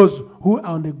those who are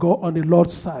on the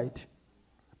Lord's side.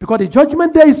 Because the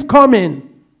judgment day is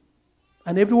coming,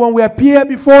 and everyone will appear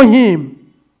before him.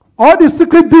 All the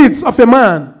secret deeds of a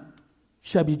man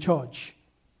shall be judged.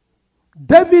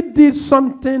 David did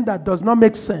something that does not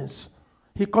make sense.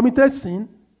 He committed sin.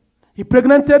 He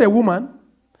impregnated a woman.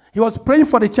 He was praying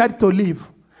for the child to live.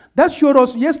 That showed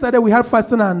us, yesterday we had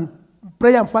fasting and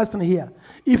prayer and fasting here.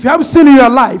 If you have sin in your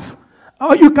life,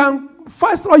 or you can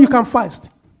fast or you can fast.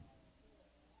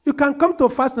 You can come to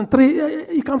fast in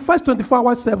 3, you can fast 24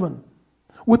 hours 7.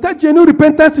 Without genuine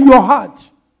repentance in your heart,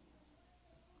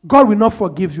 God will not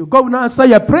forgive you. God will not answer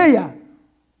your prayer.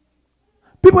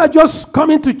 People are just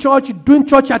coming to church, doing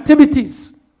church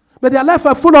activities, but their lives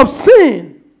are full of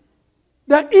sin.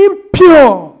 They're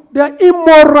impure. They're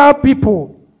immoral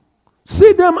people.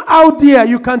 See them out there,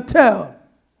 you can tell.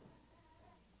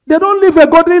 They don't live a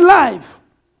godly life.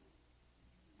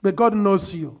 But God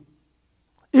knows you.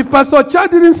 If Pastor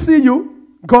Chad didn't see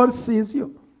you, God sees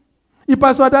you. If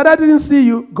Pastor Dada didn't see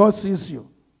you, God sees you.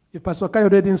 If Pastor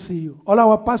Kayode didn't see you, all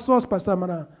our pastors, Pastor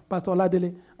Mara, Pastor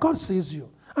Oladele, God sees you.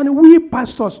 And we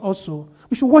pastors also,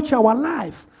 we should watch our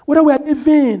life, whether we are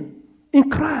living in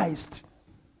Christ.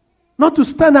 Not to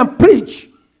stand and preach.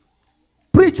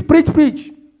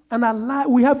 Preach. And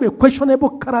we have a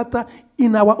questionable character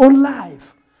in our own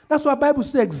life. That's why the Bible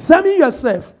says, examine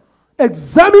yourself.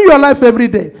 Examine your life every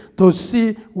day to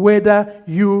see whether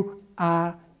you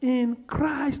are in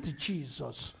Christ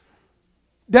Jesus.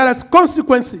 There are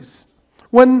consequences.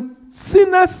 When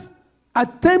sinners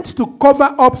attempt to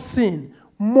cover up sin,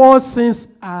 more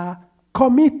sins are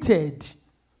committed.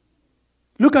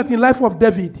 Look at the life of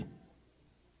David.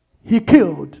 He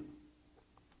killed,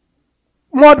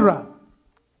 murder,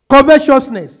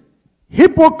 covetousness,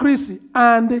 hypocrisy,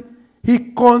 and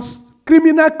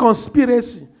criminal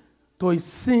conspiracy to a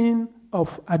sin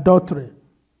of adultery.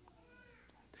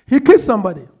 He killed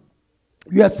somebody.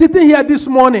 You are sitting here this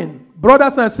morning,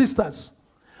 brothers and sisters.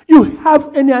 You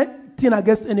have anything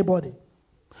against anybody.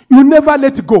 You never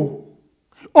let it go.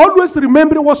 Always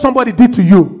remember what somebody did to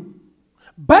you.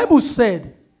 Bible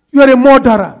said you are a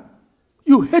murderer.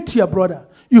 You hate your brother.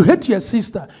 You hate your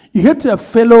sister. You hate your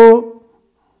fellow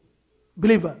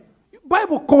believer.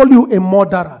 Bible call you a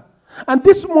murderer. And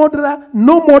this murderer,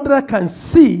 no murderer can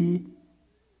see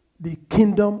the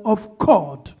kingdom of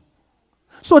God.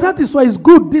 So that is why it's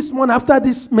good this morning after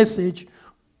this message.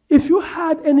 If you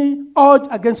had any urge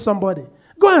against somebody,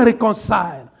 go and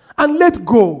reconcile and let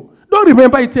go. Don't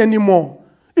remember it anymore.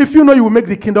 If you know you will make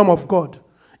the kingdom of God.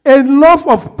 Enough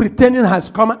of pretending has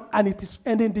come and it is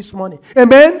ending this morning.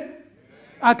 Amen? Amen.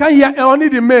 I can't hear only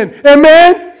the men.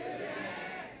 Amen? Amen?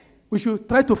 We should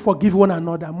try to forgive one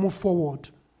another, move forward.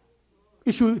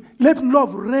 We should let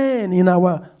love reign in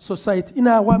our society, in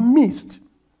our midst.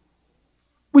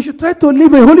 We should try to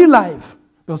live a holy life.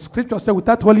 The scripture says,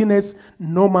 without holiness,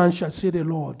 no man shall see the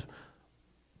Lord.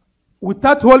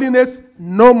 Without holiness,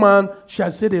 no man shall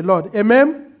see the Lord.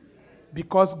 Amen?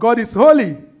 Because God is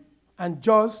holy and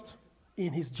just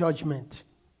in his judgment.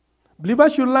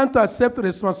 Believers should learn to accept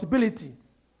responsibility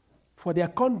for their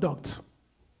conduct.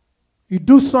 You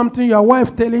do something, your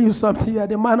wife telling you something, you're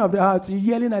the man of the house, you're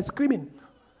yelling and screaming.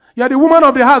 You're the woman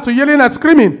of the house, you're yelling and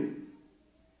screaming.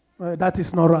 Well, that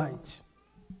is not right.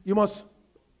 You must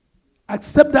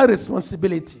accept that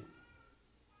responsibility.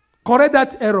 Correct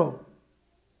that error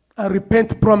and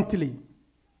repent promptly.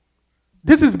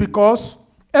 This is because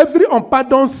every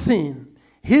unpardoned sin,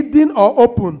 hidden or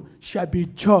open, shall be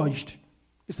judged.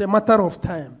 It's a matter of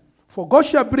time. For God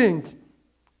shall bring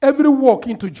every work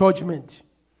into judgment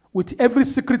with every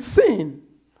secret sin,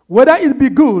 whether it be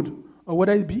good or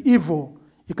whether it be evil.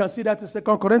 You can see that in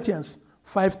 2 Corinthians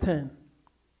 5:10.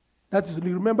 That is,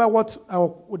 remember what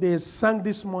they sang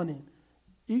this morning.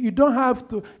 You have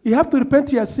to repent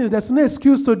of your sins. There's no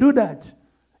excuse to do that.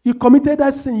 You committed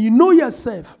that sin. You know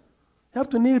yourself. You have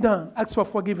to kneel down, ask for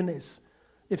forgiveness.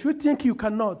 If you think you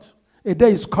cannot, a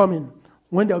day is coming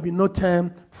when there will be no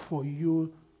time for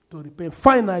you to repent.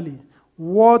 Finally,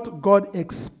 what God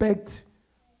expects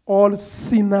all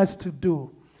sinners to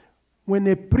do. When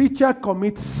a preacher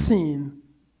commits sin,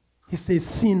 he's a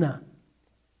sinner.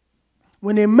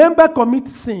 When a member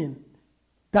commits sin,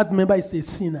 that member is a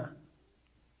sinner.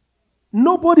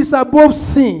 Nobody's above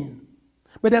sin.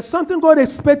 But there's something God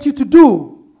expects you to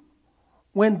do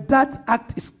when that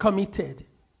act is committed.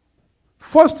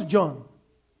 1 John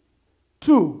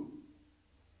 2.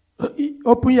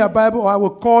 Open your Bible, or I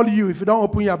will call you if you don't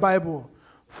open your Bible.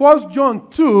 1 John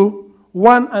 2,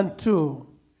 1 and 2.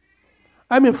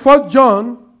 1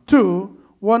 John 2,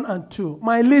 1 and 2.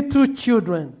 My little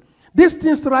children, these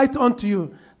things write unto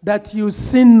you, that you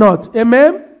sin not.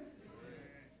 Amen?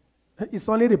 It's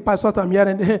only the pastor I'm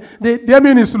hearing. The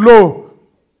amen is low.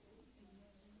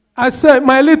 I said,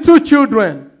 my little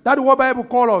children, that's what Bible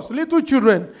calls us. Little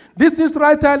children, these things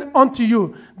write unto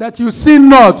you, that you sin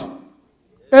not.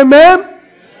 Amen?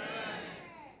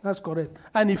 That's correct.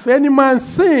 And if any man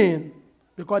sin,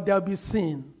 because there will be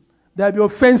sin, there will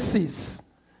be offenses.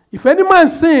 If any man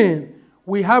sin,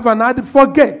 we have an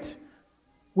advocate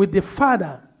with the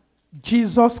Father,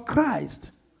 Jesus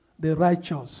Christ, the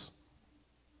righteous.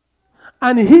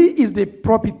 And he is the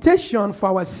propitiation for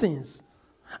our sins,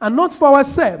 and not for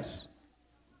ourselves,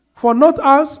 for not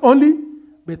us only,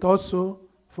 but also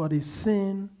for the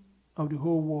sin of the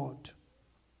whole world.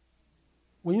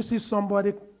 When you see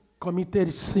somebody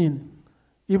committed sin,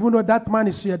 even though that man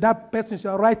is here, that person is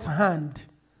your right hand,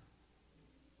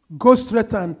 go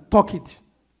straight and talk it.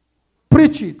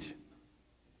 Preach it.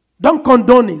 Don't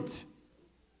condone it.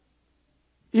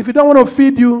 If you don't want to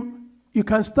feed you, you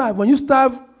can starve. When you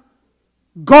starve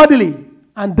godly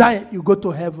and die, you go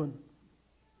to heaven.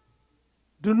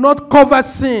 Do not cover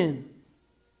sin.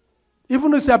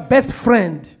 Even if it's your best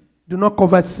friend, do not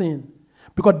cover sin.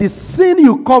 Because the sin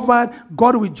you covered,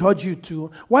 God will judge you too.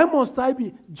 Why must I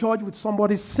be judged with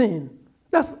somebody's sin?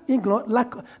 That's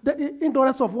the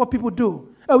ignorance of what people do.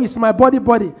 Oh, it's my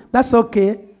body. That's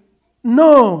okay.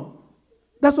 No.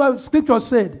 That's why Scripture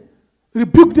said,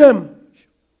 rebuke them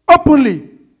openly,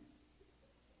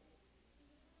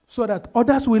 so that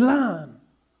others will learn.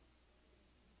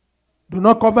 Do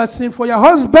not cover sin for your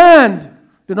husband.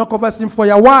 Do not cover sin for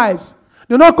your wives.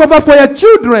 Do not cover for your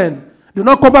children. Do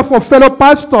not cover for fellow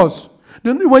pastors.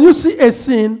 When you see a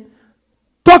sin,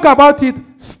 talk about it,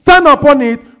 stand upon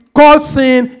it, call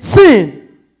sin,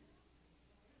 sin.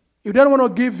 If they don't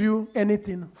want to give you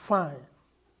anything, fine.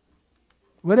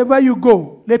 Wherever you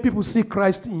go, let people see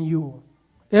Christ in you.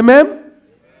 Amen?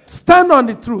 Stand on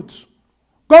the truth.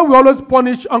 God will always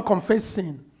punish unconfessed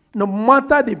sin, no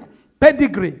matter the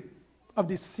pedigree of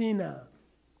the sinner.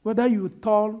 Whether you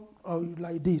tall or you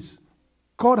like this,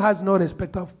 God has no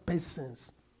respect of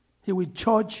persons. He will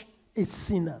judge a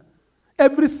sinner.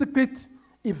 Every secret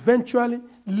eventually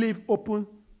leave open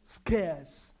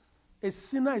scares. A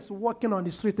sinner is walking on the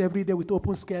street every day with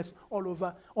open scares all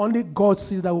over. Only God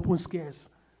sees that open scares.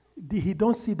 He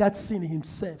don't see that sin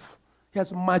himself. He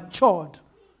has matured.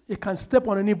 He can step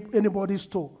on anybody's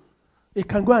toe. He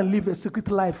can go and live a secret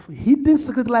life, hidden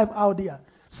secret life out there.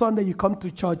 Sunday you come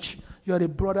to church, you're a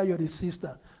brother, you're a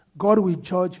sister. God will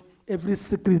judge every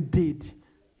secret deed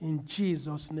in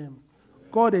Jesus' name.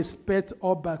 God expects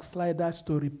all backsliders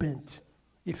to repent.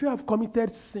 If you have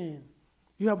committed sin,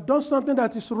 you have done something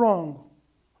that is wrong,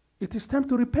 it is time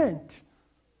to repent.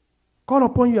 Call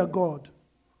upon your God.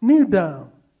 Kneel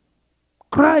down.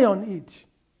 Cry on it.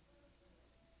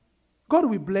 God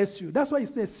will bless you. That's why he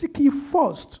says, seek ye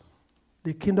first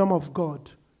the kingdom of God.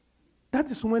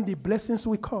 That is when the blessings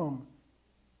will come.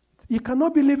 You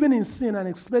cannot be living in sin and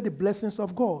expect the blessings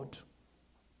of God.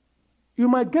 You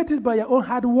might get it by your own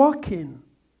hard working,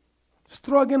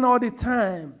 struggling all the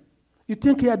time. You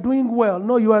think you are doing well.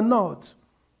 No, you are not.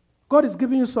 God is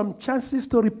giving you some chances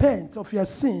to repent of your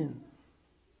sin.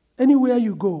 Anywhere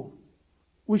you go,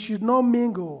 we should not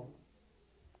mingle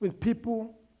with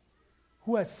people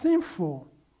who are sinful.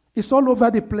 It's all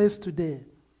over the place today.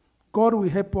 God will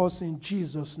help us in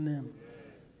Jesus' name.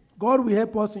 God will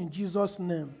help us in Jesus'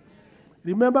 name.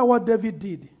 Remember what David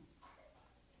did.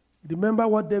 Remember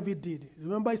what David did.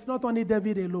 Remember, it's not only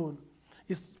David alone.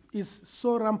 It's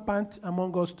so rampant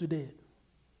among us today.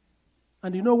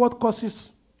 And you know what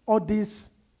causes all this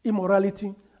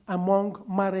immorality among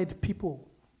married people?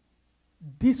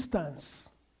 Distance.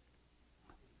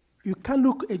 You can't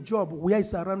look a job where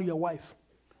it's around your wife.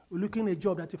 You're looking at a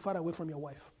job that is far away from your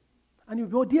wife. And you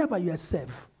go there by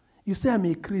yourself. You say, I'm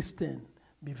a Christian.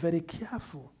 Be very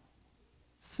careful.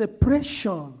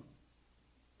 Separation.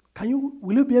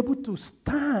 Will you be able to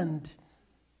stand?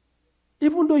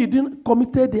 Even though you didn't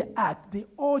commit the act, the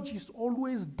urge is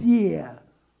always there.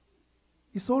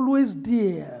 It's always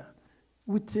there.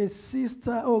 With a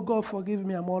sister, oh God, forgive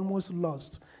me, I'm almost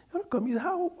lost.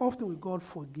 How often will God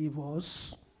forgive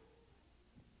us?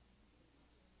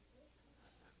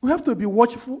 We have to be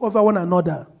watchful over one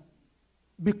another.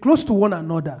 Be close to one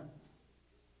another.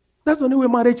 That's the only way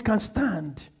marriage can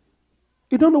stand.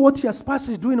 You don't know what your spouse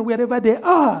is doing wherever they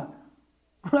are.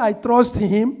 I trust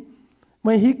him.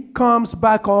 When he comes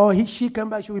back or she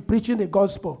comes back, she'll be preaching the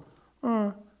gospel.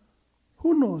 Who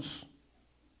knows?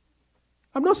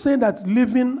 I'm not saying that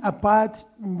living apart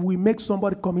will make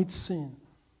somebody commit sin.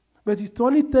 But it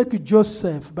only takes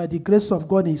Joseph, by the grace of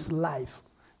God in his life,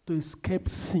 to escape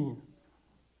sin.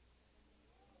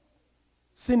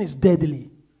 Sin is deadly.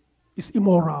 It's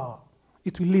immoral.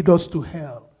 It will lead us to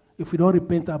hell if we don't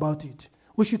repent about it.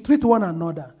 We should treat one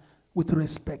another with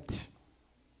respect.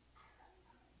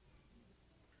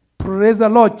 Praise the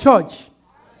Lord, church.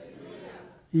 Hallelujah.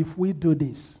 If we do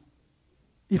this,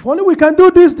 if only we can do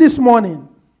this morning,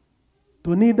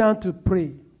 to kneel down to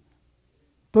pray,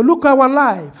 to look at our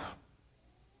life,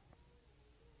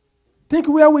 think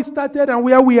where we started and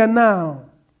where we are now.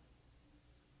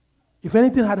 If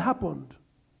anything had happened,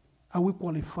 are we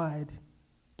qualified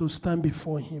to stand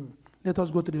before him? Let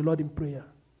us go to the Lord in prayer.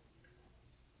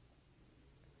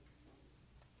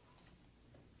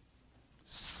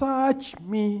 Search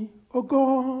me, O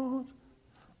God,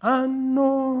 and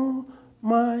know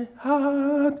my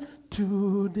heart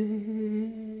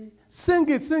today. Sing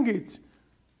it, sing it.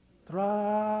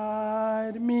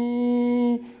 Try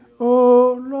me,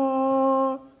 O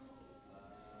Lord,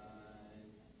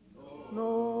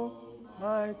 know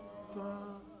my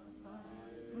thought.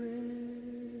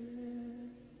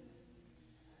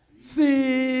 See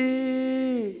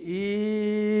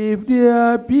if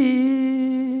there be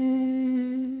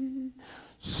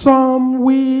some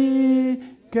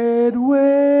wicked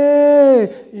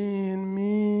way in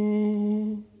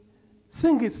me.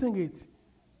 Sing it, sing it.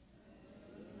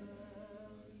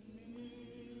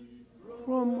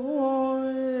 From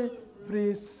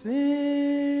every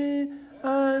sin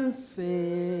and set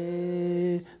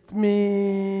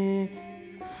me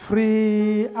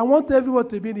free. I want everyone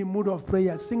to be in the mood of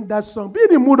prayer. Sing that song. Be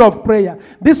in the mood of prayer.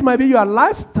 This might be your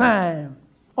last time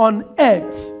on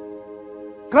earth.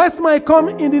 Christ might come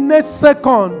in the next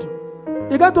second.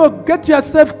 You got to get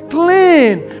yourself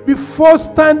clean before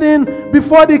standing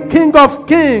before the King of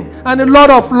Kings and the Lord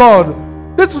of Lords.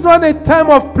 This is not a time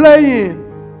of playing.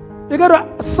 You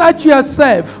got to search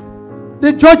yourself.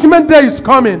 The judgment day is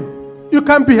coming. You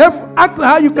can behave, act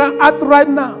how you can act right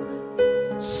now.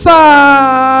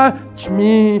 Search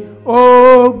me,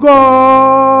 O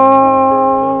God.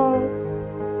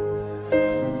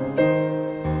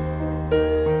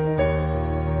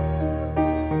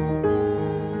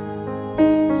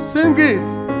 Sing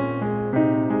it.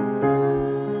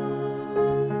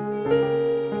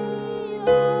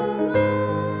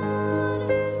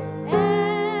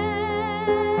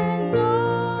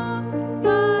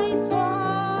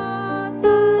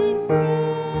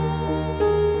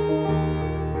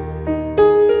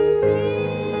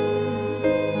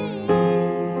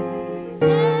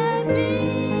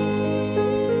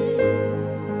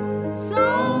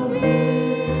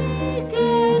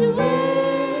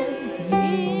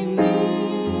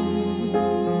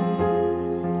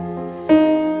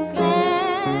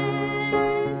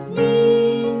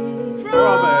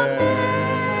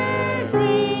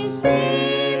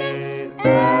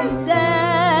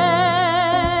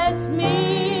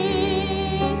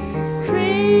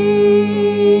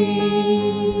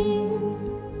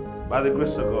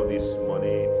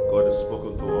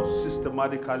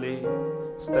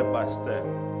 Step by step.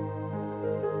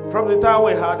 From the time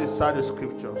we had the Sunday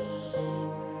scriptures,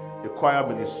 the choir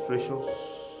ministrations,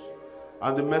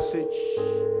 and the message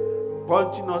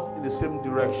pointing us in the same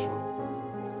direction.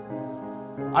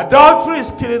 Adultery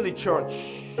is killing the church,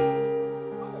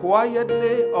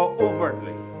 quietly or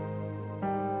overtly.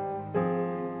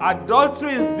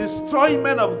 Adultery is destroying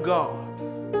men of God,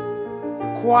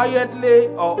 quietly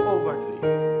or overtly.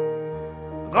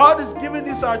 God is giving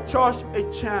this our church a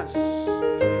chance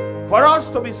for us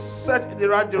to be set in the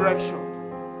right direction.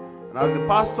 And as the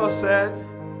pastor said,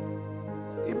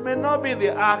 it may not be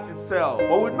the act itself,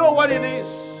 but we know what it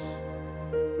is.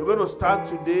 We're going to start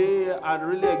today and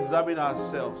really examine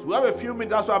ourselves. We have a few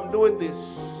minutes, that's why I'm doing this.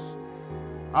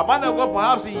 A man of God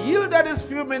perhaps yielded these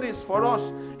few minutes for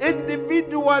us.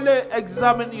 Individually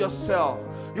examine yourself.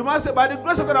 You might say, by the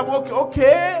grace of God, I'm okay.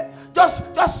 Okay, just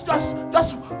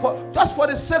for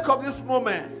the sake of this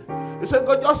moment. You say,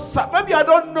 God, maybe I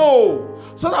don't know.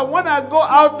 So that when I go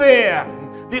out there,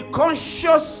 the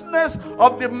consciousness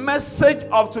of the message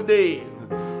of today,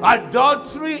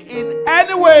 adultery in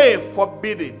any way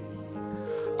forbidden,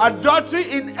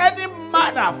 adultery in any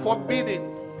manner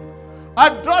forbidden,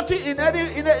 adultery in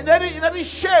any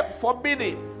shape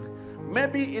forbidden.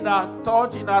 Maybe in our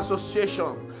thought, in our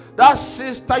association, that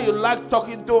sister you like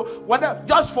talking to,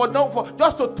 just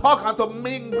to talk and to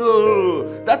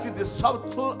mingle, that is the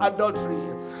subtle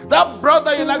adultery. That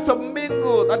brother you like to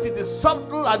mingle, that is the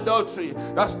subtle adultery.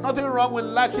 There's nothing wrong with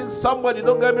liking somebody,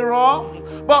 don't get me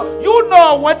wrong. But you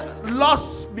know when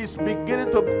lust is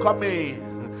beginning to come in.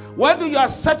 When you are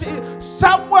searching,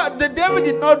 somewhere the devil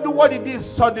did not do what he did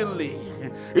suddenly.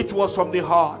 It was from the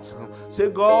heart. Say,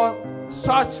 God,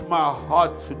 search my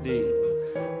heart today.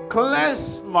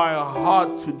 Cleanse my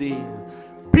heart today.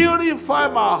 Purify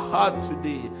my heart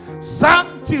today.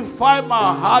 Sanctify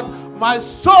my heart, my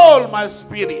soul, my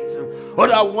spirit. So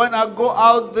that when I go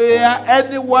out there,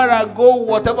 anywhere I go,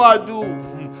 whatever I do,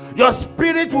 your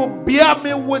spirit will bear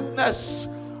me witness.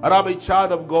 And I'm a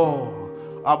child of God.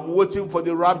 I'm waiting for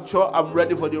the rapture. I'm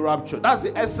ready for the rapture. That's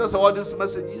the essence of all these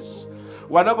messages.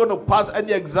 We're not going to pass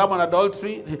any exam on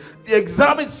adultery. The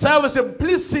exam itself is in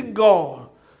pleasing God.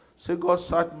 Say, God,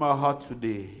 search my heart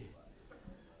today.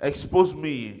 Expose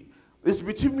me. It's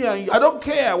between me and you. I don't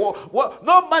care.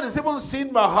 No man is even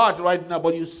seeing my heart right now,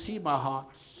 but you see my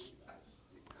heart.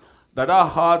 That our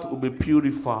heart will be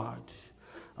purified.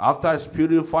 After it's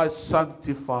purified,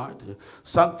 sanctified.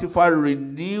 Sanctified,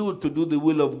 renewed to do the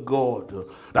will of God.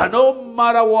 That no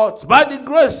matter what, by the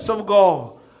grace of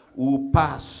God, we will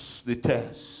pass the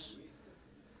test.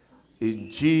 In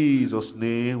Jesus'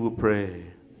 name we pray.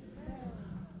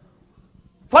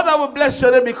 Father, we bless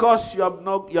your name because you are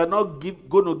not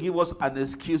going to give us an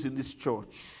excuse in this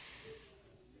church.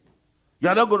 You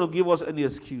are not going to give us any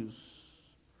excuse.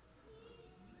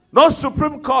 No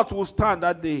Supreme Court will stand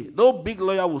that day. No big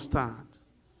lawyer will stand.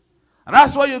 And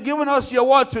that's why you're giving us your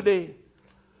word today.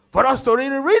 For us to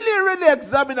really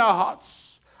examine our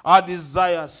hearts, our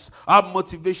desires, our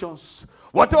motivations.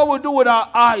 Whatever we do with our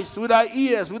eyes, with our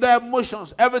ears, with our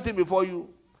emotions, everything before you.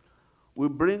 We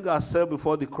bring ourselves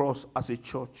before the cross as a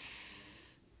church.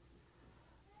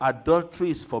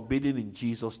 Adultery is forbidden in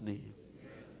Jesus' name.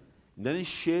 In any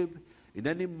shape, in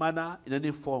any manner, in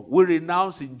any form. We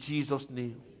renounce in Jesus'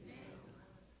 name.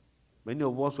 Many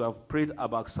of us who have prayed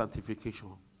about sanctification.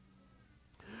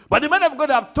 But the men of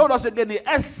God have told us again the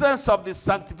essence of the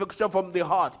sanctification from the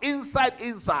heart. Inside.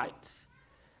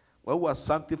 When we are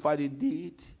sanctified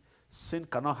indeed, sin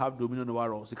cannot have dominion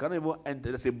over us. It cannot even enter.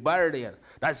 There's a barrier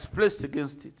that's placed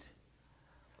against it.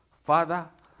 Father,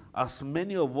 as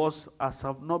many of us as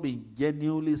have not been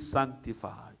genuinely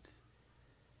sanctified,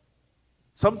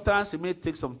 sometimes it may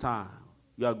take some time.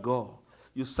 You are God.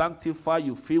 You sanctify,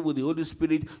 you fill with the Holy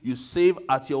Spirit, you save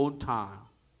at your own time.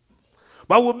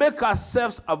 But we make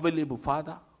ourselves available,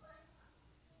 Father.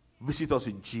 Visit us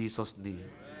in Jesus' name.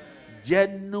 Amen.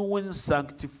 Genuine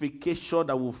sanctification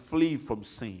that will flee from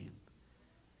sin.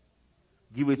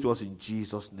 Give it to us in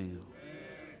Jesus' name.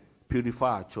 Amen.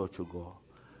 Purify our church, O God.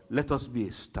 Let us be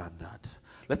a standard.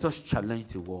 Let us challenge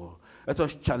the world. Let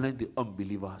us challenge the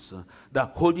unbelievers.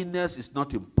 That holiness is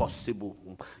not impossible.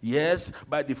 Yes,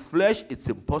 by the flesh it's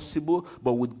impossible,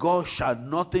 but with God shall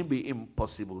nothing be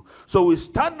impossible. So we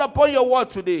stand upon your word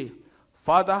today.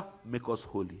 Father, make us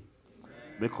holy.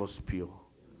 Make us pure.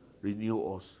 Renew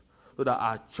us. So that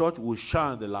our church will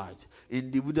shine the light.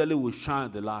 Individually will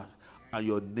shine the light. And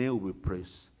your name will be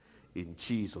praised. In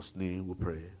Jesus' name we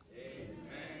pray. Amen.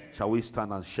 Shall we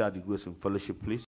stand and share the grace in fellowship, please?